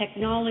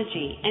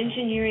 technology,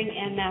 engineering,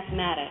 and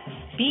mathematics.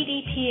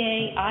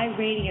 BDPA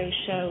iRadio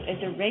show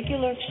is a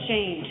regular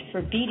exchange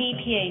for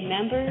BDPA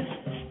members,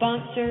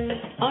 sponsors,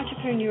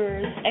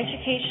 entrepreneurs,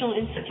 educational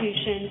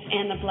institutions,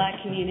 and the Black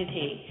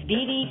community.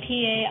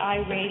 BDPA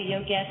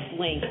iRadio guests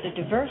link the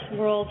diverse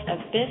worlds of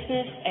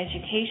business,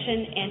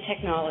 education, and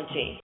technology.